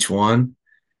 days in each one.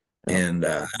 Yeah. And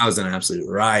that was an absolute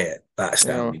riot last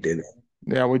time Yeah. we did it.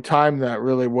 Yeah, we timed that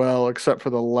really well, except for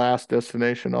the last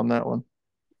destination on that one.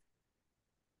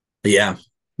 But yeah,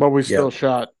 But we yeah, still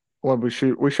shot what we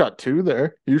shoot. We shot two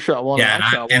there. You shot one and yeah. I And I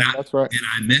shot and one. I That's right. and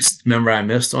I missed. Remember, I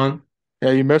missed one.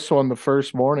 Yeah, you missed one the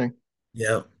first morning.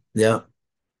 Yep, yep.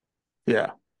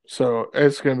 Yeah. So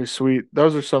it's gonna be sweet.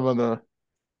 Those are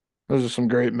some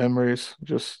great memories.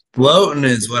 Just Floating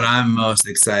is what I'm most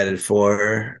excited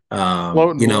for.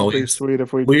 floating would be sweet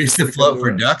We if used to we can float do for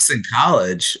it. ducks in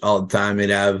college all the time. We'd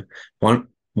have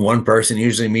one person,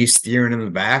 usually me, steering in the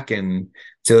back, and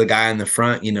to the guy in the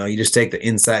front. You just take the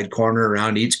inside corner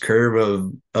around each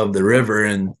curve of the river,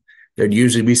 and there'd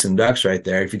usually be some ducks right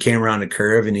there. If you came around a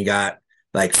curve and you got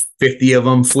like 50 of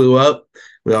them flew up,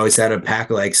 we always had a pack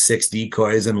of like 6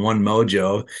 decoys and one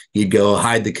mojo. You'd go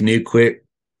hide the canoe quick,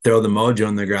 throw the mojo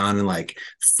on the ground, and like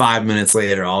 5 minutes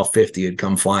later, all 50 would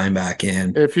come flying back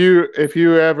in. If you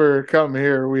ever come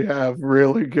here, we have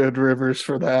really good rivers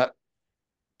for that.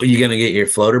 Are you gonna get your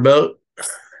floater boat?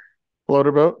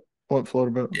 Floater boat? What floater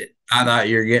boat? I thought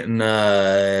you were getting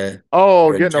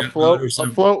Oh, a getting a jet boat float. or A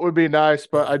something. float would be nice,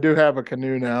 but I do have a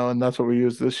canoe now, and that's what we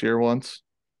used this year once.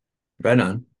 Right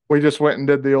on. We just went and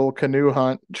did the old canoe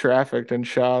hunt, trafficked and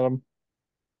shot them.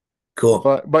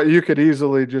 Cool. But you could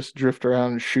easily just drift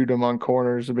around and shoot them on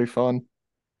corners. It'd be fun.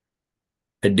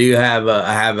 I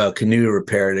have a canoe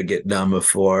repair to get done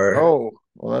before Oh,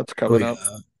 well, that's coming we up.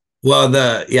 well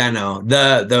I know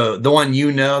the one,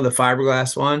 the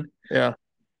fiberglass one Yeah,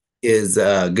 is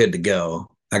good to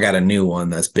go. I got a new one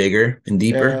that's bigger and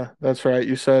deeper. yeah, that's right.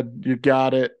 You said you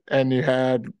got it, and you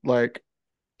had like,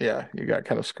 yeah, you got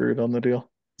kind of screwed on the deal.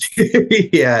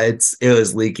 Yeah, it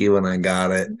was leaky when I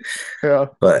got it, Yeah,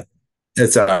 but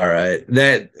it's all right.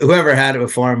 That whoever had it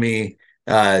before me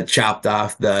chopped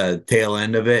off the tail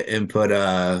end of it and put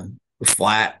a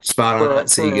flat spot on it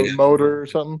so you for a could have motor or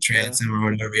something. Yeah, transom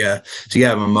or whatever. Yeah. So you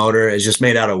have a motor. It's just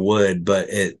made out of wood, but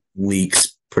it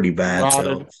leaks pretty bad. So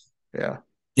rotted. Yeah.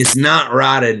 it's not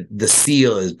rotted. The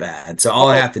seal is bad. So all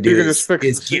I Oh, have to you do can just fix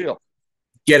is the get seal.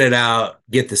 get it out,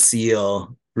 get the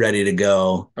seal ready to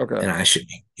go, Okay. and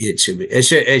it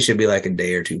should be like a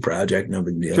day or two project. No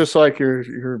big deal. Just like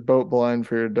your boat blind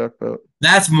for your duck boat.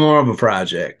 That's more of a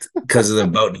project because of the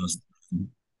boat knows.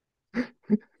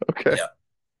 Okay. Yeah.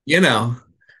 You know,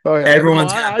 Oh yeah. No,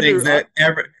 everyone's got I things do. that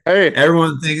Hey,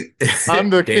 everyone thinks. I'm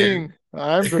the Dan. king.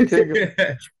 I'm the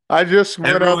king. I just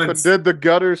went up and Everyone's did the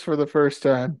gutters for the first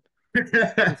time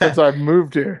since I've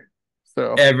moved here.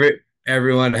 So,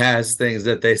 everyone has things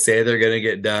that they say they're gonna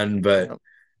get done, but yeah,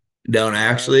 don't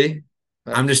actually.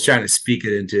 I'm just absolutely. trying to speak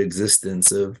it into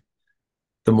existence. Of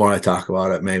the more I talk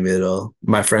about it, maybe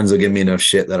my friends will give me enough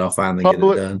shit that I'll finally get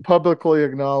it done. Publicly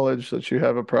acknowledge that you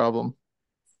have a problem.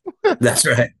 That's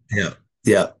right. Yeah.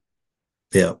 Yeah.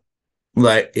 Yeah.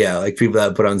 Like people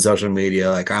that put on social media,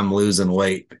 like I'm losing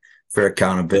weight for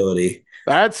accountability.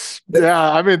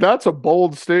 I mean, that's a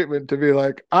bold statement to be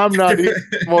like, I'm not eating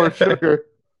more sugar.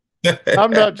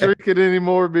 I'm not drinking any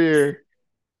more beer.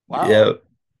 Wow. Yeah.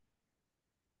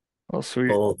 Oh, sweet.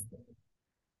 Well,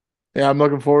 Yeah, I'm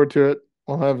looking forward to it.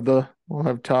 We'll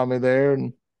have Tommy there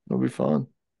and it'll be fun.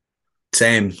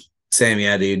 same. Same,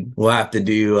 yeah, dude. We'll have to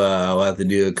do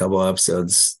a couple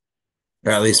episodes,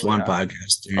 or at least Oh one yeah.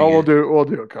 podcast Oh, during it. we'll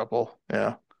do a couple.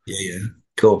 Yeah. Yeah, yeah.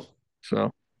 Cool. So,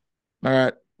 all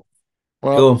right.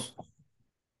 Well, Cool.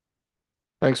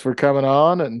 thanks for coming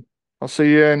on and I'll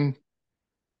see you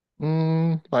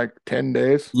in like 10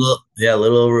 days. Yeah, a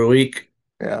little over a week.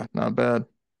 Yeah, not bad.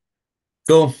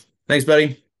 Cool. Thanks,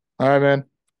 buddy. All right, man.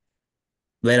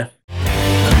 Later.